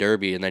home run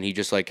derby, and then he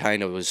just like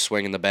kind of was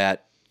swinging the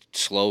bat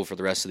slow for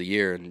the rest of the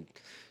year and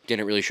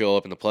didn't really show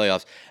up in the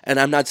playoffs. And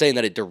I'm not saying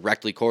that it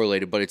directly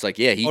correlated, but it's like,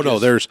 yeah, he. Oh no,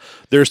 just-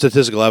 there's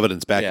statistical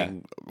evidence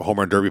backing home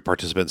run derby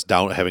participants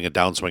having a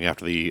downswing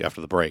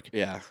after the break.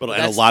 Yeah. but and a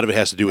That's- lot of it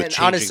has to do with And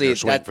changing honestly, their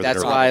swing for that's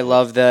their why I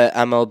love the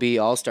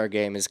MLB All Star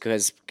Game is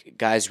because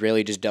guys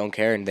really just don't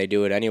care and they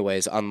do it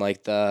anyways.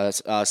 Unlike the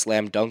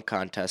slam dunk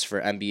contest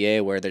for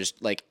NBA, where there's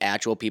like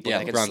actual people Yeah,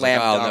 that can LeBron's slam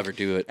like, I'll dunk, never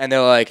do it. and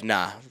they're like,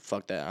 nah,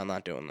 fuck that, I'm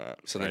not doing that.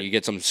 So then you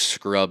get some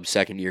scrub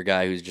second year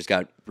guy who's just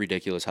got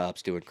ridiculous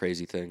hops doing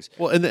crazy things.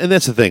 Well, and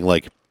that's the thing.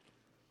 Like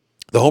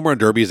the home run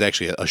derby is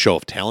actually a show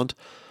of talent.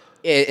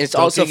 It's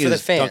also for the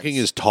fans. Dunking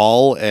is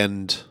tall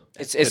and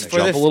It's and for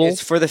jump a little.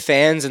 it's for the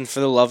fans and for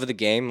the love of the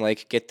game.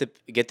 Like get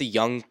the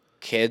young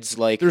kids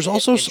like There's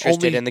also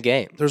interested only- in the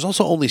game. There's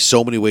also only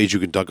so many ways you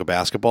can dunk a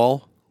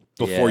basketball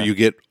before Yeah. you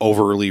get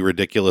overly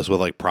ridiculous with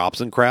like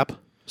props and crap.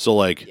 So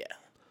like, Yeah.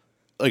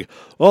 like,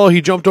 oh, he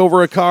jumped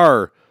over a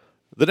car.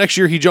 The next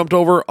year he jumped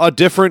over a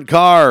different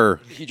car.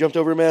 He jumped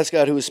over a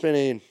mascot who was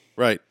spinning,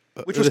 Right.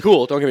 which was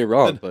cool. Don't get me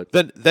wrong, but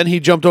Then he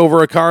jumped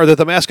over a car that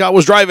the mascot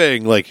was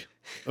driving. Like,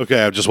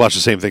 okay, I've just watched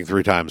the same thing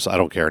 3 times. I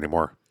don't care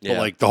anymore. But Yeah.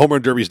 like the home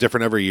run derby is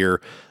different every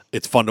year.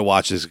 It's fun to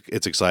watch.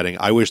 It's exciting.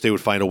 I wish they would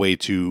find a way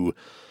to.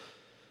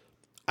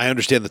 I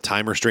understand the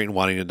time restraint and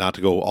wanting it not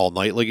to go all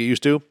night like it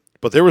used to,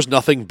 but there was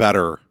nothing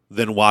better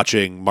than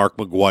watching Mark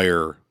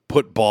McGuire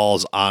put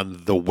balls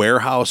on the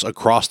warehouse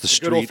across the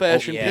street. good old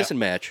fashioned yeah. pissing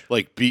match.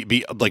 Like be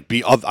on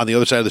the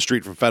other side of the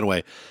street from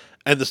Fenway.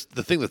 And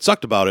the thing that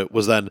sucked about it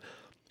was then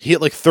he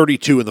hit like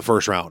 32 in the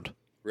first round.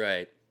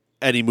 Right.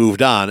 And he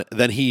moved on.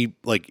 Then he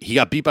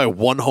got beat by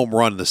 1 home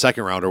run in the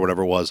second round or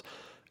whatever it was,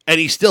 and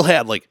he still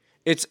had like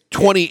It's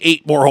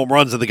 28 more home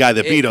runs than the guy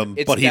that beat him,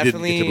 it's but he didn't get to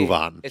definitely- move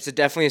on. It's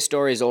definitely a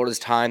story as old as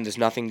time. There's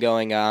nothing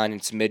going on.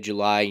 It's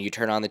mid-July, and you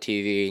turn on the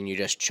TV and you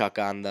just chuck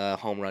on the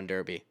home run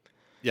derby.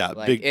 Yeah,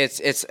 Like big.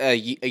 it's a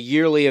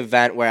yearly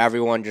event where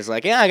everyone just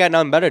like, yeah, I got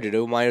nothing better to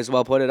do. Might as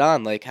well put it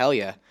on. Like hell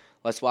yeah,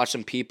 let's watch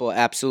some people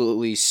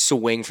absolutely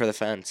swing for the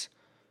fence.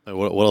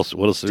 What else?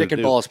 What else? is there Stick to and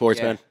do? ball sports,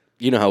 Yeah. man.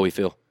 You know how we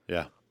feel.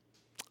 Yeah,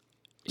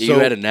 You So-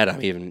 had a net.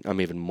 I'm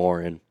even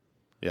more in.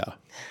 yeah.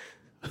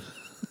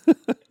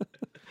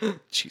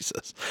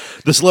 Jesus,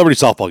 the celebrity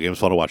softball game is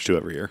fun to watch too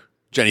every year.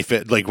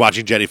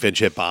 Watching Jenny Finch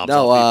hit bombs.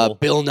 No, on people.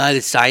 Bill Nye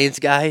the Science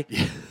Guy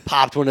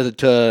popped one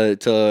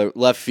to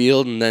left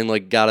field and then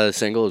like got a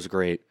single. It was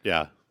great.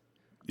 Yeah.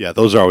 Yeah,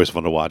 those are always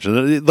fun to watch.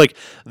 And like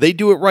they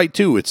do it right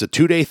too. It's a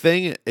 2-day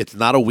thing. It's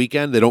not a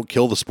weekend. They don't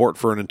kill the sport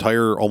for an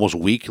entire almost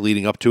week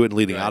leading up to it and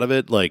leading out of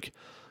it. Like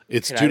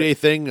it's a Can I- 2-day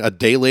thing. A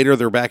day later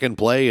they're back in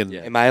play and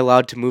Am I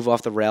allowed to move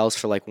off the rails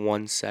for like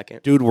 1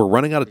 second? dude, we're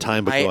running out of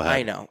time, but go ahead.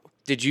 I know.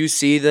 Did you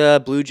see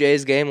the Blue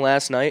Jays game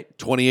last night?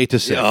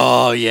 28-6.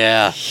 Oh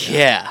yeah,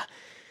 Yeah,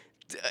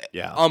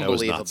 Yeah. that was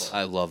unbelievable. nuts.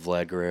 I love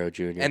Vlad Guerrero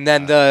Jr. And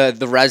then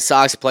the Red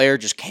Sox player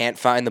just can't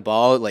find the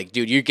ball. Like,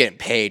 dude, you're getting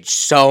paid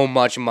so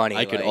much money.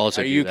 I could Like,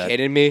 also Are do you that.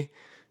 kidding me?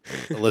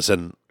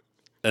 Listen,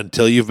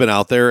 until you've been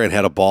out there and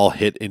had a ball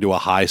hit into a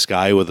high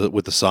sky with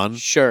the sun,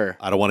 Sure.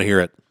 I don't want to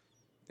hear it.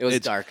 It was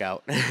It's- dark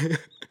out.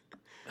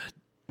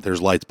 There's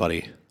lights,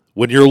 buddy.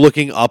 When you're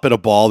looking up at a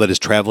ball that is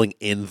traveling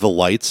in the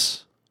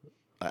lights,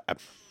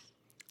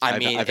 I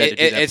mean, I've had to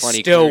do that it plenty.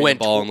 still Carrying the went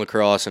ball in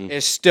lacrosse, and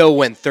It still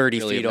went 30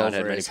 Really feet have not had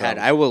over many his head.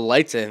 problems. I would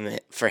like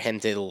for him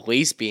to at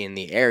least be in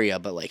the area,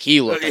 but like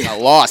he looked like a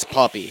lost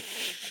puppy.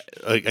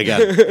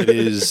 Again, it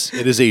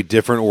is a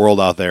different world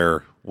out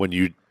there when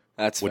you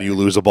That's when fair. you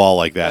lose a ball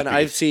like that. and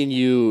I've seen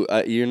you.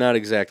 You're not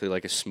exactly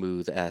like a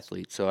smooth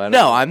athlete, so I don't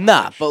No, know I'm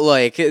not. But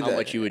like, how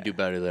much you would do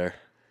better there.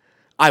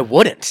 I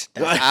wouldn't.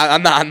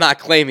 I'm not. I'm not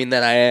claiming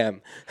that I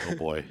am. Oh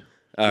boy,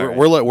 All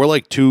we're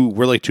like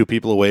two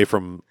people away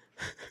from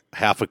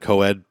half a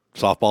co-ed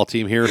softball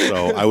team here,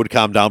 so I would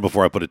calm down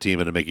before I put a team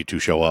in and make you two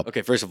show up.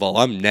 Okay, first of all,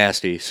 I'm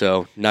nasty,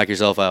 so knock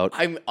yourself out.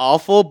 I'm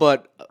awful,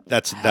 but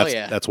That's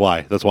yeah. that's why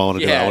I want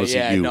to do it. I want to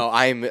see you. No,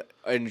 I'm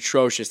an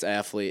atrocious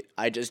athlete.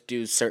 I just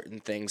do certain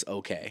things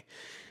okay.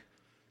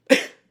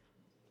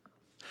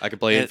 I could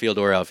play infield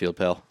or outfield,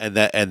 pal. And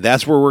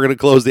that's where we're going to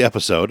close the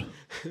episode.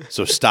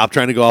 So stop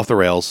trying to go off the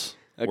rails.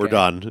 We're Okay.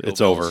 done. It's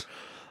Bills.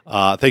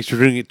 over. Thanks for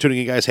tuning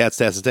in, guys. Hats,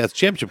 Stats, and Stats,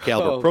 Championship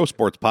Caliber Oh. Pro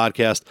Sports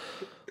Podcast.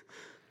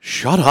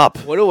 Shut up.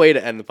 What a way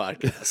to end the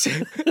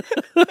podcast.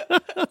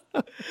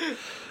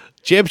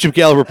 Championship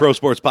Caliber Pro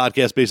Sports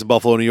Podcast based in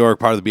Buffalo, New York,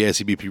 part of the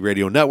BICBP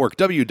Radio Network,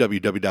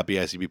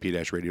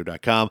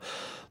 www.bicbp-radio.com.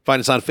 Find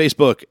us on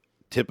Facebook,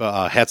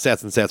 Hats,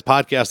 Stats, and Stats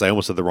Podcast. I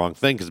almost said the wrong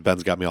thing because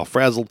Ben's got me all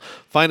frazzled.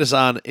 Find us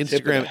on Tip of the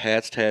Instagram.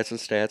 Hats, Tats, and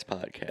Stats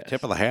podcast.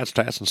 Tip of the Hats,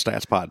 Tats, and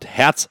Stats Pod.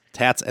 Hats,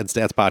 Tats, and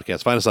Stats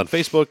Podcast. Find us on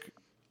Facebook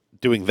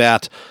doing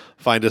that.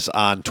 Find us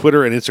on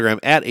Twitter and Instagram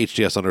at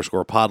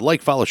HTS_pod.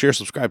 Like, follow, share,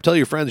 subscribe. Tell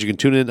your friends. You can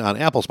tune in on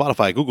Apple,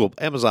 Spotify, Google,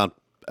 Amazon,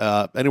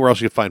 anywhere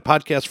else you can find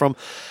podcasts from.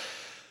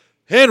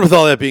 And with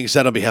all that being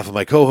said, on behalf of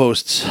my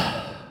co-hosts,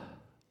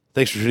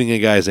 thanks for tuning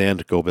in, guys,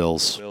 and go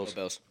Bills.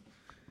 Bills.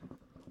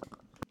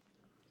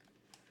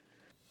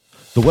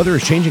 The weather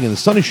is changing and the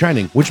sun is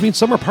shining, which means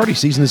summer party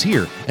season is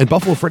here, and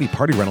Buffalo Freddy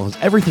Party Rental has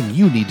everything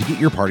you need to get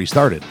your party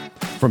started.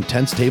 From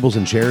tents, tables,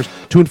 and chairs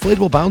to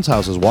inflatable bounce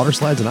houses, water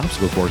slides, and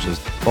obstacle courses,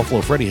 Buffalo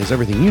Freddy has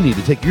everything you need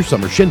to take your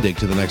summer shindig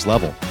to the next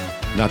level.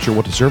 Not sure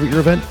what to serve at your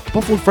event?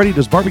 Buffalo Freddy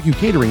does barbecue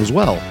catering as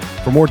well.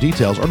 For more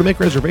details or to make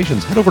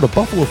reservations, head over to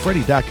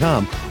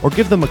buffalofreddy.com or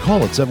give them a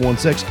call at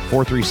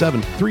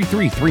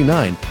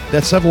 716-437-3339.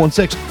 That's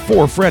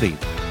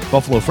 716-4FREDDY.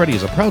 Buffalo Freddy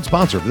is a proud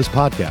sponsor of this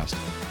podcast.